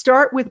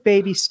 start with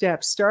baby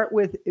steps, start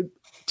with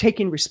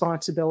taking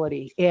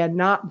responsibility and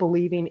not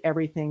believing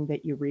everything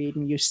that you read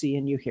and you see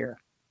and you hear.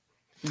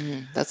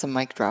 That's a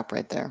mic drop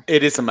right there.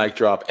 It is a mic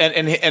drop.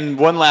 And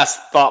one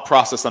last thought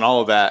process on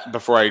all of that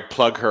before I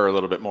plug her a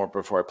little bit more,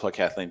 before I plug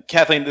Kathleen.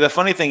 Kathleen, the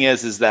funny thing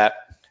is that,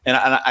 and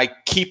I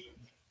keep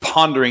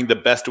pondering the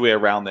best way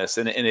around this,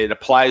 and it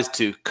applies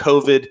to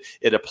COVID.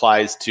 It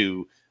applies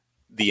to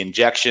the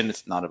injection.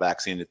 It's not a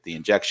vaccine, it's the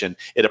injection.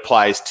 It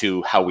applies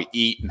to how we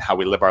eat and how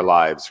we live our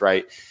lives,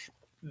 right?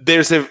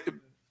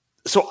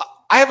 So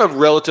I have a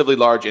relatively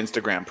large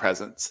Instagram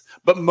presence,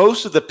 but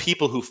most of the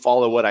people who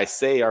follow what I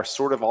say are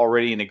sort of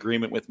already in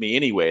agreement with me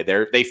anyway.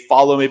 They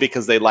follow me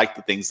because they like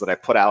the things that I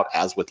put out,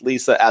 as with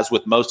Lisa, as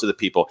with most of the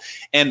people.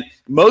 And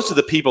most of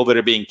the people that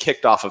are being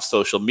kicked off of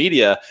social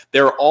media,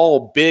 they're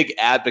all big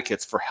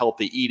advocates for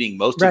healthy eating.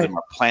 Most of them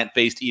are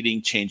plant-based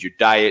eating, change your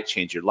diet,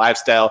 change your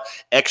lifestyle,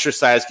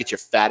 exercise, get your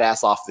fat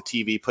ass off the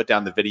TV, put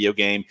down the video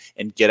game,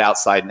 and get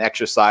outside and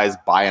exercise,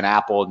 buy an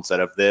apple instead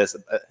of this,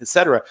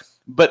 etc.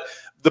 But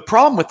the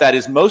problem with that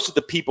is most of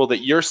the people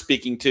that you're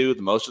speaking to,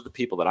 most of the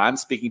people that I'm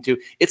speaking to,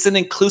 it's an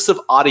inclusive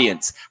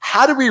audience.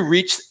 How do we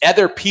reach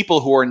other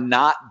people who are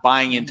not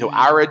buying into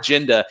our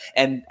agenda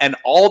and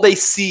all they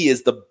see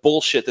is the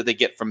bullshit that they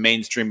get from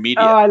mainstream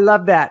media? Oh, I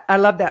love that. I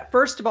love that.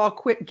 First of all,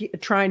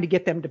 quit trying to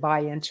get them to buy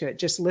into it.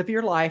 Just live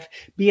your life,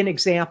 be an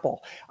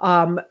example.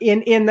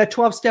 In the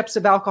 12 Steps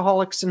of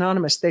Alcoholics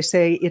Anonymous, they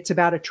say it's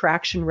about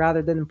attraction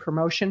rather than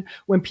promotion.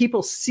 When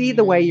people see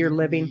the way you're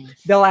living,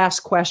 they'll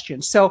ask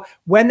questions. So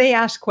when they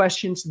ask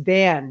questions,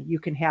 then you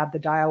can have the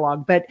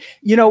dialogue. But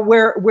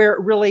where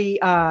really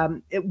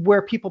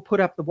where people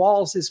put up the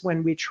walls is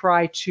when we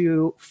try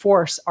to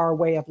force our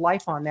way of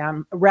life on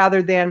them,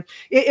 rather than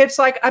it's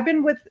like, I've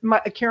been with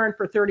Karen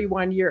for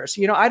 31 years.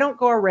 I don't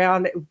go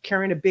around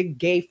carrying a big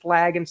gay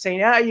flag and saying,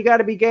 you got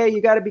to be gay,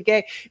 you got to be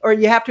gay, or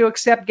you have to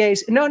accept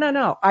gays.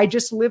 No. I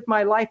just live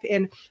my life,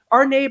 and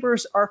our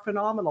neighbors are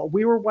phenomenal.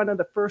 We were one of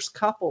the first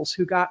couples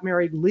who got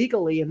married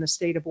legally in the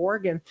state of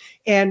Oregon,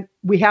 and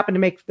we happened to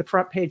make the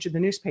front page of the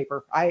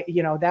newspaper.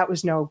 That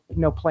was no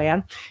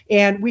plan.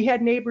 And we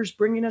had neighbors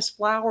bringing us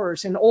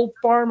flowers and old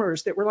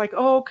farmers that were like,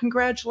 oh,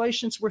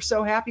 congratulations, we're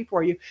so happy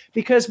for you,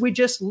 because we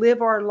just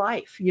live our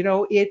life.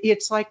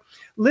 It's like,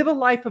 live a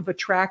life of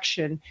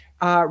attraction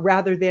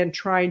rather than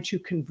trying to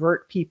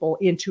convert people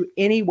into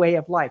any way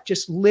of life.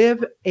 Just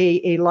live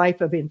a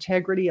life of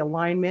integrity,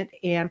 alignment,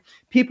 and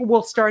people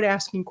will start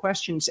asking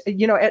questions.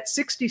 At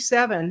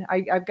 67,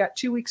 I've got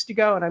 2 weeks to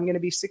go and I'm going to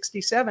be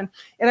 67.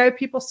 And I have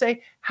people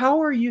say,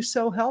 how are you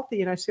so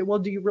healthy? And I say, well,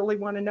 do you really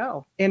want to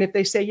know? And if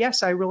they say,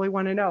 yes, I really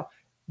want to know,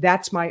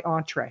 that's my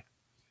entree.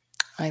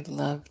 I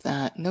love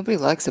that. Nobody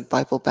likes a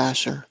Bible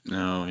basher.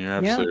 No, you're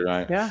absolutely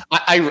right. Yeah.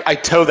 I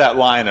toe that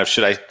line of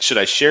should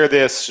I share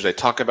this? Should I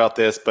talk about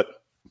this?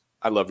 But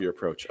I love your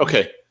approach.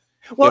 Okay.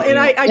 Well, and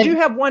I do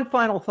have one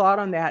final thought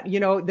on that.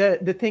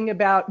 The thing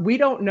about, we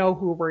don't know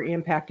who we're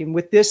impacting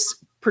with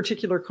this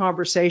particular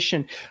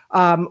conversation.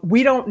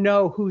 We don't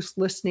know who's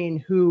listening,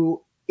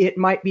 who it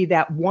might be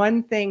that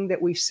one thing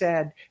that we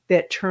said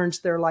that turns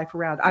their life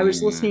around. I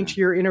was listening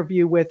to your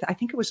interview with, I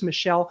think it was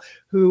Michelle,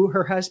 who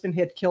her husband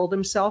had killed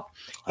himself.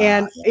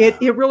 And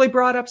it really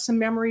brought up some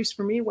memories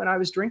for me when I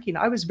was drinking.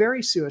 I was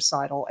very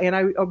suicidal. And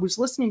I was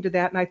listening to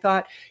that and I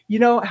thought,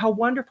 how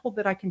wonderful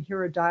that I can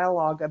hear a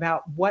dialogue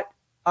about what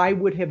I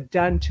would have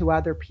done to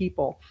other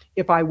people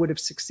if I would have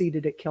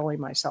succeeded at killing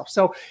myself.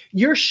 So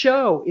your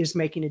show is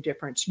making a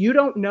difference. You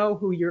don't know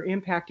who you're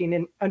impacting.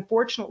 And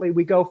unfortunately,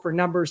 we go for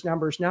numbers.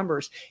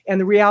 And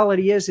the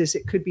reality is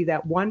it could be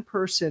that one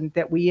person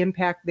that we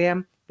impact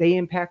them. They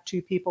impact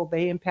 2 people.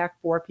 They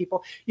impact 4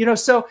 people.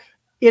 So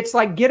it's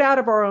like, get out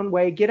of our own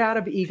way, get out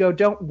of ego.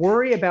 Don't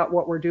worry about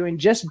what we're doing.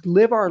 Just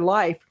live our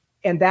life.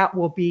 And that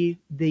will be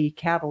the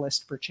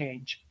catalyst for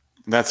change.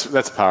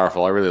 That's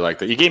powerful. I really like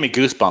that. You gave me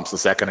goosebumps a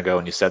second ago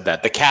when you said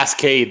that. The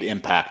cascade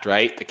impact,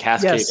 right? The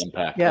cascade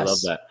impact. Yes. I love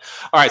that.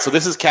 All right. So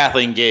this is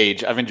Kathleen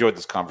Gage. I've enjoyed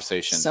this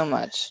conversation so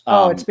much.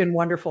 It's been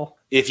wonderful.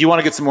 If you want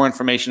to get some more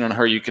information on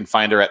her, you can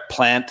find her at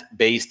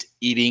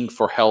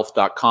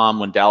plantbasedeatingforhealth.com.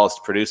 When Dallas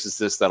produces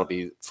this, that'll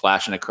be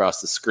flashing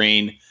across the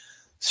screen.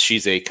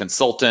 She's a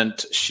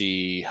consultant.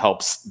 She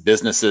helps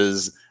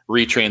businesses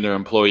retrain their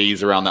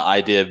employees around the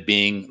idea of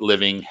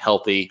living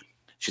healthy.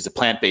 She's a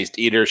plant-based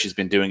eater. She's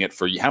been doing it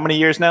for how many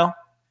years now?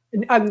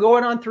 I'm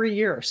going on 3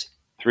 years.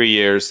 3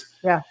 years.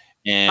 Yeah.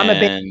 And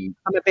I'm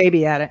a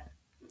baby at it.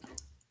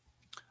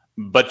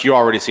 But you're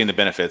already seeing the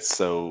benefits.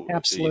 So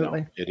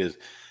absolutely. It is.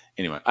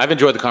 Anyway, I've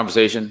enjoyed the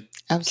conversation.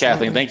 Absolutely.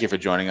 Kathleen, thank you for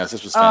joining us.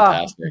 This was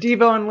fantastic.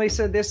 Devo and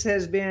Lisa, this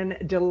has been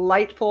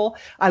delightful.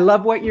 I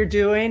love what you're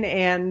doing.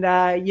 And,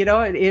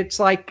 it's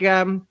like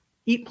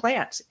eat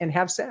plants and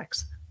have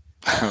sex.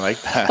 I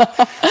like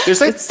that.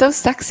 It's so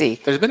sexy.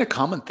 There's been a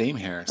common theme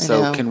here.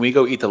 So can we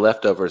go eat the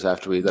leftovers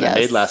after I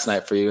made last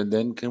night for you? And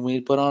then can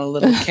we put on a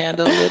little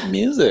candlelit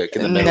music?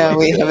 No,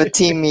 we have a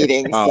team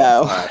meeting.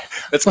 Right.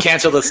 Let's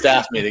cancel the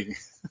staff meeting.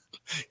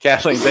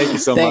 Kathleen, thank you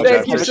so much.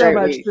 Thank you so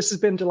much. This has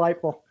been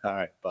delightful. All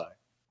right. Bye.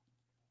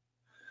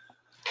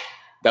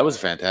 That was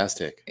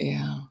fantastic.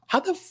 Yeah. How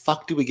the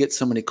fuck do we get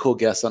so many cool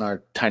guests on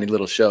our tiny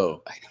little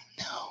show? I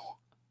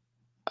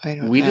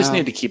don't know. We just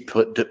need to keep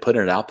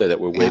putting it out there that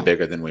we're way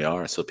bigger than we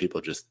are, so people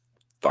just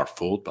are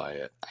fooled by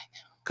it. I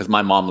know. Because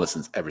my mom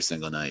listens every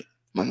single night.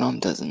 My mom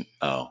doesn't.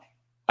 Oh.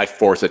 I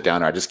force it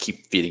down her. I just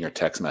keep feeding her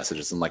text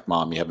messages. I'm like,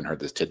 Mom, you haven't heard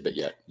this tidbit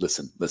yet.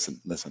 Listen.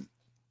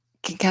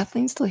 Can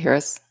Kathleen still hear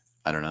us?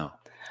 I don't know.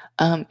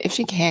 If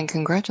she can,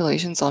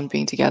 congratulations on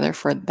being together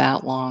for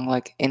that long,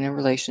 like in a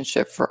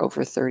relationship for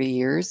over 30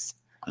 years.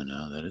 I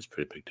know. That is a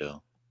pretty big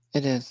deal.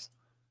 It is.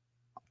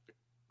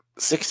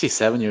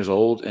 67 years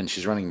old and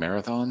she's running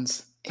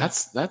marathons.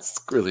 That's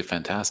really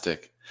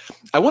fantastic.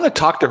 I want to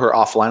talk to her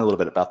offline a little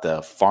bit about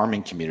the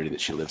farming community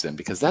that she lives in,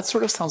 because that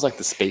sort of sounds like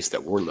the space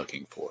that we're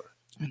looking for.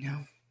 I know.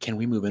 Can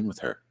we move in with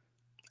her?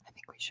 I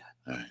think we should.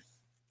 All right.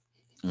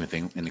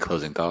 Any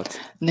closing thoughts?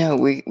 No,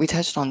 we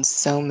touched on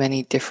so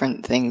many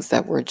different things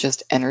that were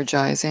just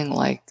energizing,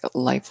 like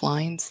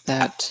lifelines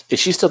that... Is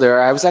she still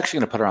there? I was actually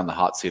going to put her on the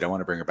hot seat. I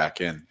want to bring her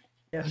back in.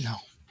 Yes. No.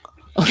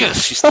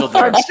 Yes, she's still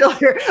there. I'm still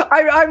here.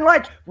 I'm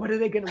like, what are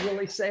they going to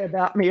really say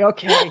about me?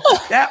 Okay,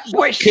 that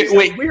boy, she's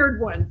a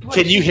weird one. Boy,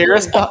 can you hear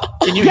us?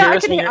 Can you hear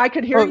us? I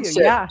could hear you.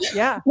 Shit.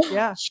 Yeah.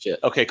 Shit.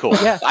 Okay, cool.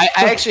 Yeah. I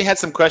actually had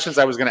some questions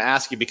I was going to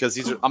ask you, because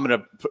I'm going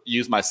to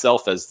use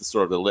myself as the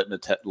sort of the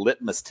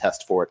litmus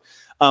test for it.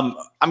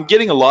 I'm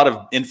getting a lot of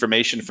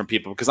information from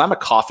people because I'm a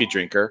coffee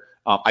drinker.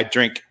 I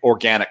drink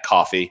organic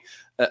coffee.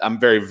 I'm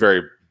very,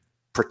 very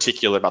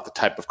particular about the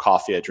type of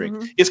coffee I drink.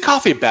 Mm-hmm. Is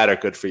coffee bad or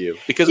good for you?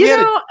 Because we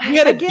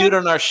had a dude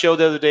on our show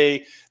the other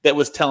day that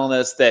was telling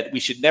us that we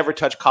should never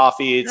touch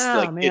coffee. It's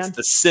it's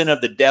the sin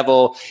of the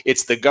devil.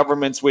 It's the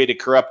government's way to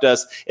corrupt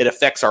us. It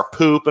affects our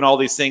poop and all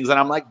these things. And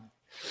I'm like,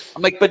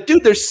 but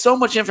dude, there's so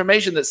much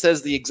information that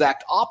says the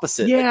exact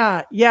opposite.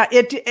 Yeah.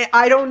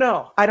 I don't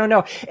know.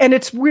 And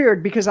it's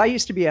weird because I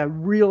used to be a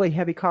really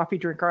heavy coffee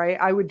drinker.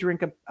 I would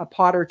drink a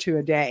pot or two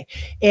a day.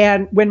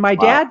 And when my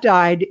dad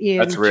died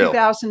in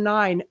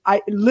 2009,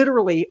 I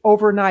literally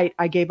overnight,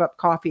 I gave up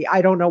coffee.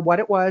 I don't know what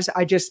it was.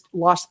 I just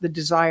lost the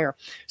desire.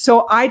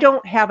 So I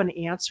don't have an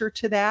answer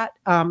to that.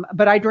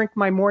 But I drink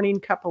my morning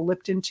cup of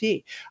Lipton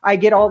tea. I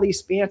get all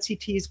these fancy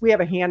teas. We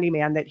have a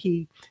handyman that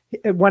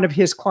one of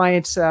his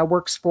clients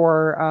works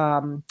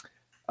for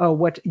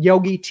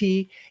Yogi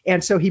Tea,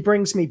 and so he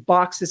brings me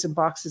boxes and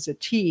boxes of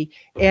tea,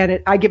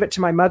 and I give it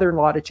to my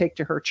mother-in-law to take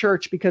to her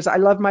church because I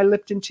love my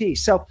Lipton tea.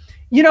 So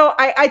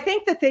I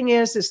think the thing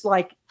is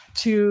like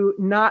to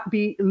not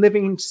be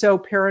living so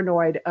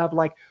paranoid of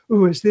like,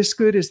 oh, is this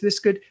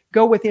good?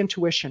 Go with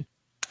intuition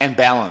and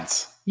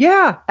balance.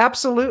 Yeah,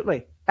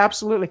 absolutely.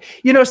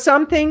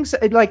 Some things,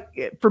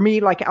 like for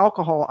me, like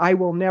alcohol, I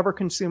will never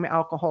consume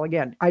alcohol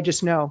again. I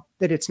just know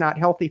that it's not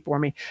healthy for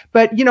me.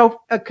 But,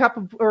 a cup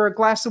or a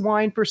glass of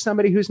wine for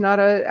somebody who's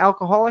not an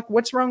alcoholic,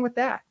 what's wrong with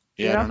that?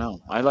 Yeah, I don't know.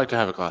 I'd like to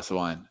have a glass of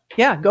wine.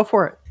 Yeah, go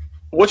for it.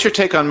 What's your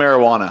take on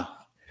marijuana?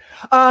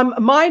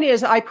 Mine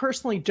is, I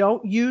personally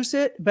don't use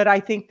it, but I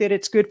think that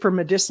it's good for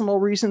medicinal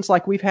reasons.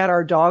 Like we've had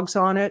our dogs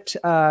on it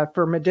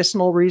for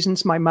medicinal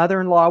reasons. My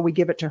mother-in-law, we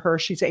give it to her.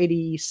 She's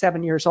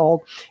 87 years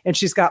old and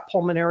she's got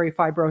pulmonary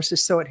fibrosis.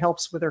 So it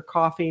helps with her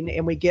coughing.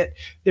 And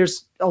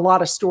there's a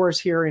lot of stores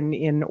here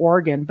in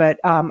Oregon, but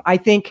I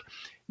think,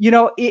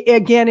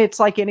 again, it's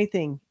like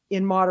anything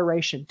in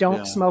moderation.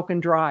 Don't smoke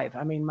and drive.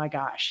 I mean, my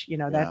gosh,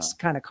 that's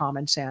kind of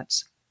common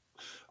sense.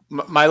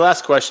 My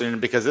last question,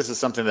 because this is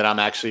something that I'm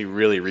actually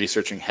really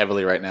researching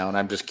heavily right now, and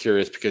I'm just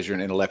curious because you're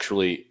an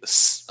intellectually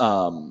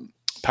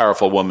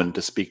powerful woman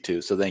to speak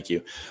to. So thank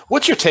you.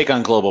 What's your take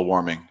on global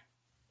warming?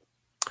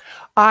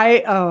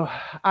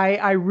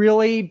 I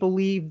really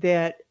believe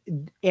that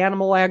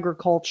animal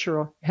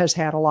agriculture has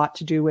had a lot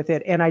to do with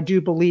it. And I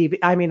do believe,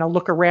 I mean, I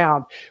look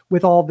around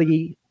with all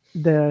the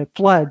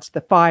floods,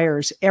 the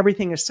fires,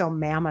 everything is so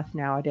mammoth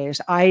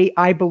nowadays.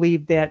 I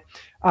believe that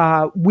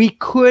we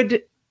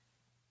could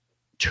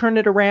turn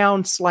it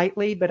around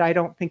slightly, but I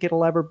don't think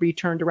it'll ever be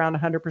turned around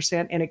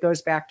 100%. And it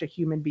goes back to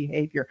human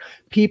behavior.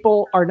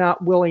 People are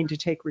not willing to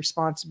take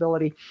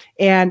responsibility.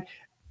 And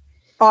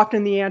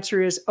often the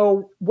answer is,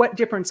 oh, what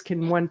difference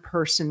can one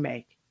person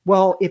make?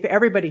 Well, if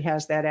everybody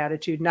has that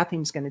attitude,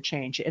 nothing's going to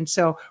change. And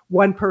so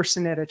one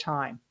person at a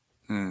time.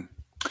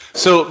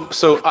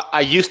 So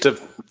I used to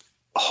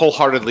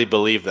wholeheartedly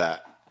believe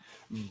that,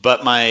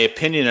 but my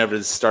opinion of it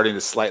is starting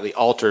to slightly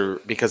alter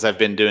because I've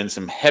been doing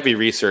some heavy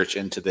research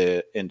into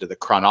the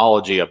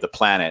chronology of the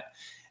planet,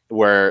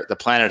 where the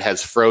planet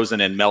has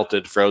frozen and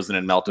melted,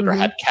 or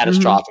had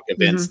catastrophic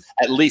events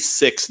at least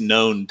 6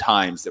 known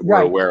times that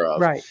we're aware of.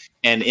 Right.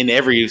 And in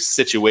every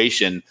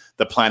situation,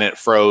 the planet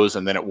froze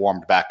and then it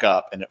warmed back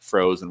up, and it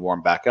froze and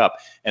warmed back up.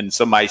 And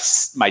so my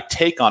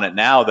take on it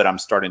now that I'm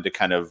starting to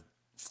kind of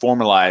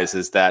formalize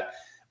is that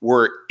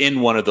we're in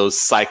one of those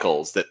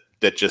cycles that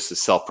just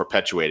is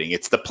self-perpetuating.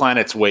 It's the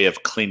planet's way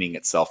of cleaning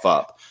itself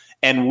up.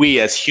 And we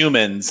as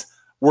humans,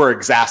 we're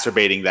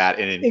exacerbating that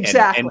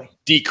and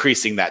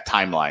decreasing that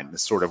timeline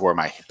is sort of where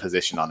my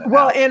position on it.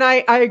 Well, now. And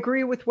I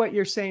agree with what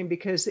you're saying,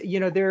 because, you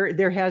know,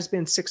 there has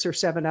been 6 or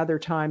 7 other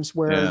times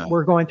where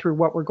we're going through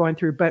what we're going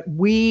through, but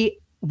we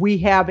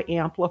have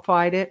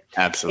amplified it.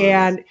 Absolutely.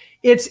 And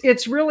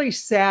it's really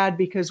sad,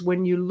 because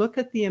when you look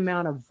at the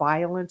amount of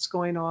violence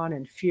going on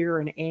and fear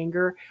and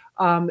anger,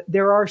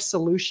 there are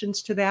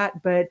solutions to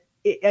that. But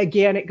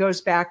again, it goes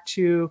back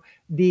to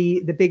the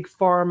big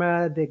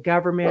pharma, the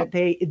government.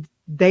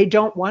 They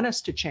don't want us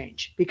to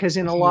change, because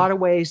in a lot of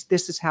ways,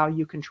 this is how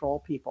you control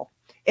people.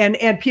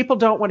 And people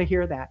don't want to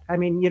hear that. I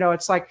mean, you know,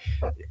 it's like,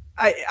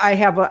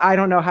 I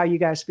don't know how you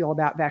guys feel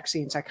about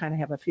vaccines. I kind of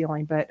have a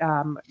feeling, but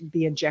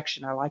the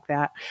injection, I like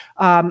that.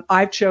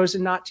 I've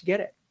chosen not to get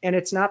it. And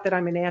it's not that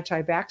I'm an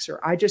anti-vaxxer.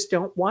 I just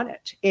don't want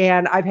it.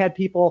 And I've had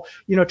people,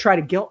 you know, try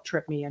to guilt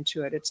trip me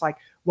into it. It's like,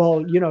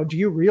 well, you know, do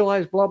you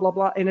realize blah, blah,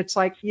 blah. And it's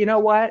like, you know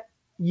what?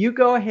 You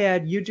go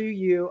ahead, you do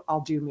you, I'll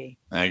do me.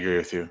 I agree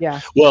with you. Yeah.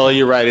 Well,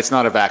 you're right. It's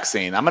not a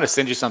vaccine. I'm going to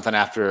send you something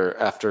after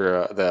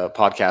the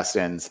podcast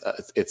ends.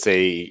 It's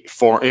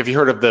have you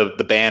heard of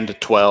the band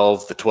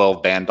 12, the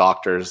 12 band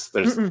doctors?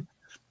 There's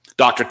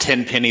Dr.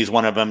 Tenpenny's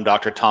one of them,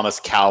 Dr. Thomas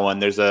Cowan.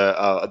 There's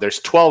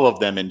 12 of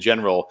them in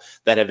general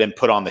that have been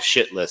put on the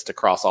shit list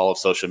across all of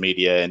social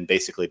media, and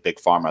basically Big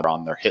Pharma are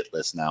on their hit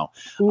list now.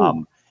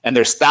 And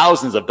there's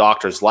thousands of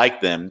doctors like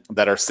them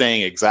that are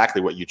saying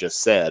exactly what you just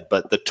said.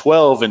 But the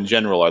 12 in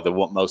general are the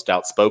most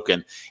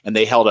outspoken. And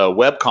they held a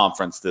web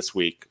conference this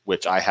week,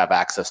 which I have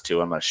access to.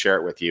 I'm going to share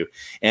it with you.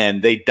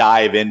 And they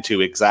dive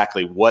into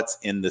exactly what's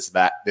in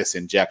this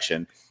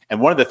injection. And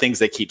one of the things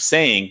they keep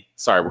saying,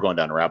 sorry, we're going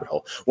down a rabbit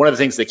hole. One of the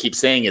things they keep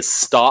saying is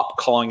stop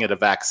calling it a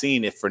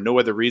vaccine, if for no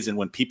other reason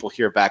when people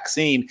hear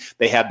vaccine,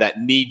 they have that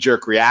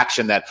knee-jerk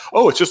reaction that,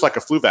 oh, it's just like a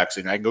flu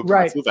vaccine. I can go get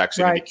my flu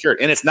vaccine and get cured.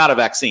 And it's not a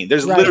vaccine.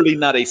 There's literally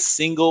not a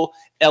single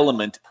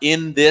element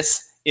in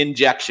this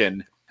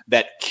injection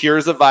that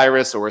cures a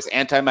virus or is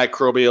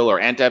antimicrobial or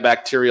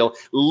antibacterial.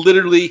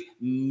 Literally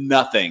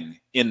nothing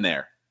in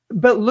there.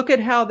 But look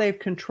at how they've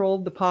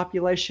controlled the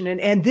population.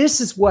 And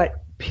this is what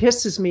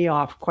pisses me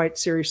off, quite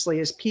seriously,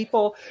 is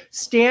people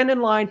stand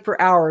in line for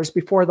hours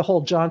before the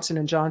whole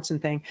Johnson & Johnson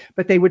thing,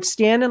 but they would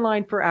stand in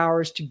line for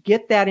hours to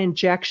get that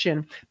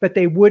injection, but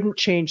they wouldn't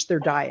change their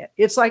diet.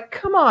 It's like,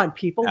 come on,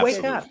 people,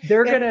 wake up.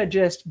 They're going to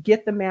just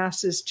get the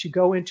masses to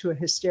go into a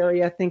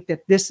hysteria, think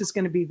that this is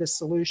going to be the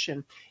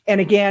solution.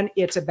 And again,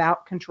 it's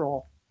about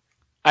control.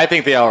 I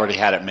think they already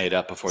had it made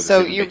up before this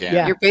even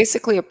began. You're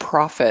basically a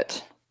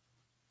prophet.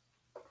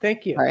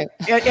 Thank you. Right.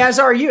 As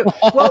are you.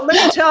 Well,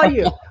 let me tell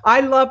you, I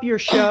love your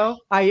show.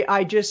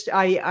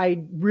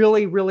 I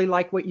really, really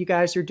like what you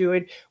guys are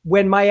doing.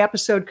 When my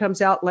episode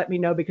comes out, let me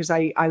know, because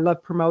I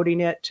love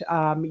promoting it.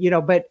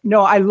 But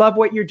no, I love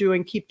what you're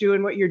doing. Keep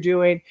doing what you're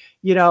doing.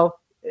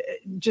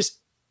 Just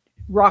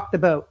rock the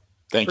boat.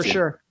 Thank you. For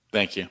sure.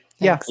 Thank you.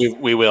 Yes.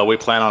 We will. We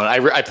plan on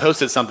it. I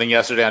posted something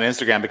yesterday on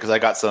Instagram because I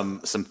got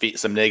some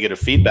negative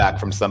feedback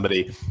from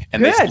somebody,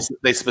 and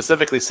they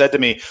specifically said to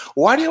me,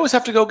 "Why do you always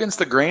have to go against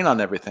the grain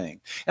on everything?"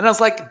 And I was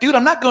like, "Dude,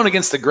 I'm not going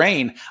against the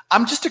grain.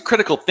 I'm just a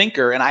critical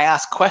thinker, and I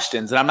ask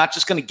questions, and I'm not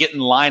just going to get in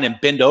line and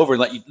bend over and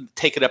let you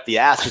take it up the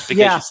ass just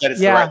because you said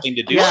it's the right thing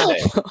to do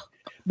today."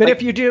 But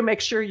if you do,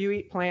 make sure you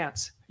eat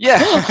plants. Yeah,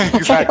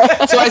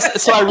 exactly.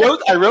 So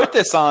I wrote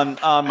this on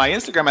my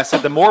Instagram. I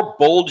said, the more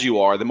bold you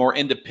are, the more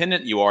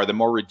independent you are, the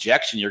more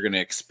rejection you're going to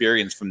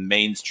experience from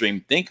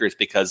mainstream thinkers,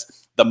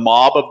 because the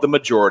mob of the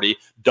majority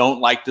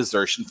don't like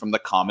desertion from the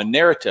common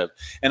narrative.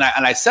 And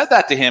I said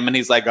that to him, and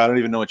he's like, I don't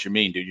even know what you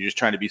mean, dude. You're just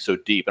trying to be so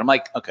deep. And I'm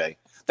like, okay,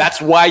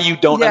 That's why you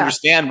don't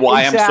understand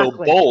why I'm so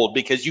exactly. bold,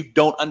 because you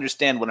don't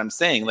understand what I'm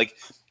saying. Like,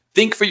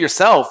 think for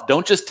yourself.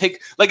 Don't just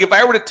take, like, if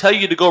I were to tell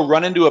you to go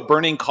run into a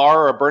burning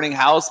car or a burning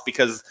house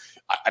because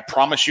I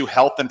promise you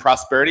health and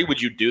prosperity,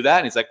 would you do that?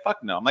 And he's like,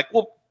 fuck no. I'm like,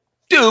 well,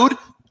 dude,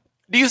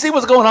 do you see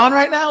what's going on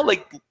right now?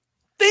 Like,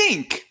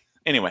 think.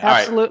 Anyway,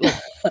 absolutely. All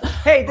right.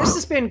 Hey, this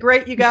has been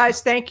great, you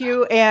guys. Thank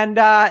you. And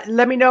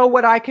let me know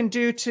what I can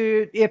do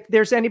if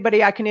there's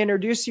anybody I can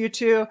introduce you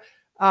to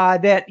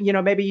that,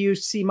 maybe you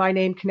see my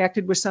name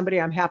connected with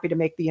somebody. I'm happy to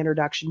make the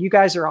introduction. You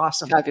guys are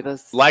awesome.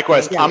 Fabulous.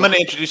 Likewise, I'm going to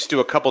introduce you to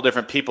a couple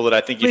different people that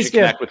I think you should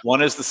connect with.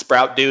 One is the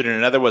Sprout dude, and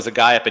another was a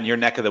guy up in your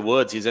neck of the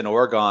woods. He's in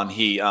Oregon.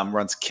 He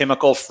runs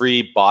Chemical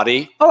Free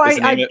Body. Oh,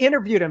 I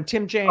interviewed him,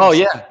 Tim James. Oh,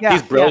 yeah.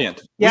 He's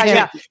brilliant.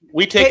 Yeah.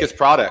 We take his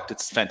product.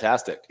 It's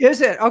fantastic.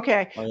 Is it?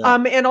 Okay. Oh, yeah.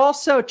 And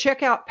also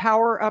check out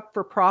Power Up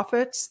for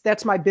Profits.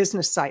 That's my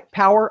business site,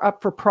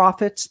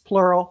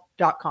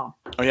 powerupforprofits.com.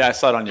 Oh, yeah. I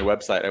saw it on your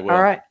website. I will.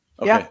 All right.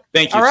 Okay. Yeah.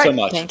 Thank you so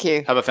much. Thank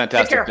you. Have a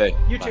fantastic day.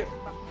 You Bye. too.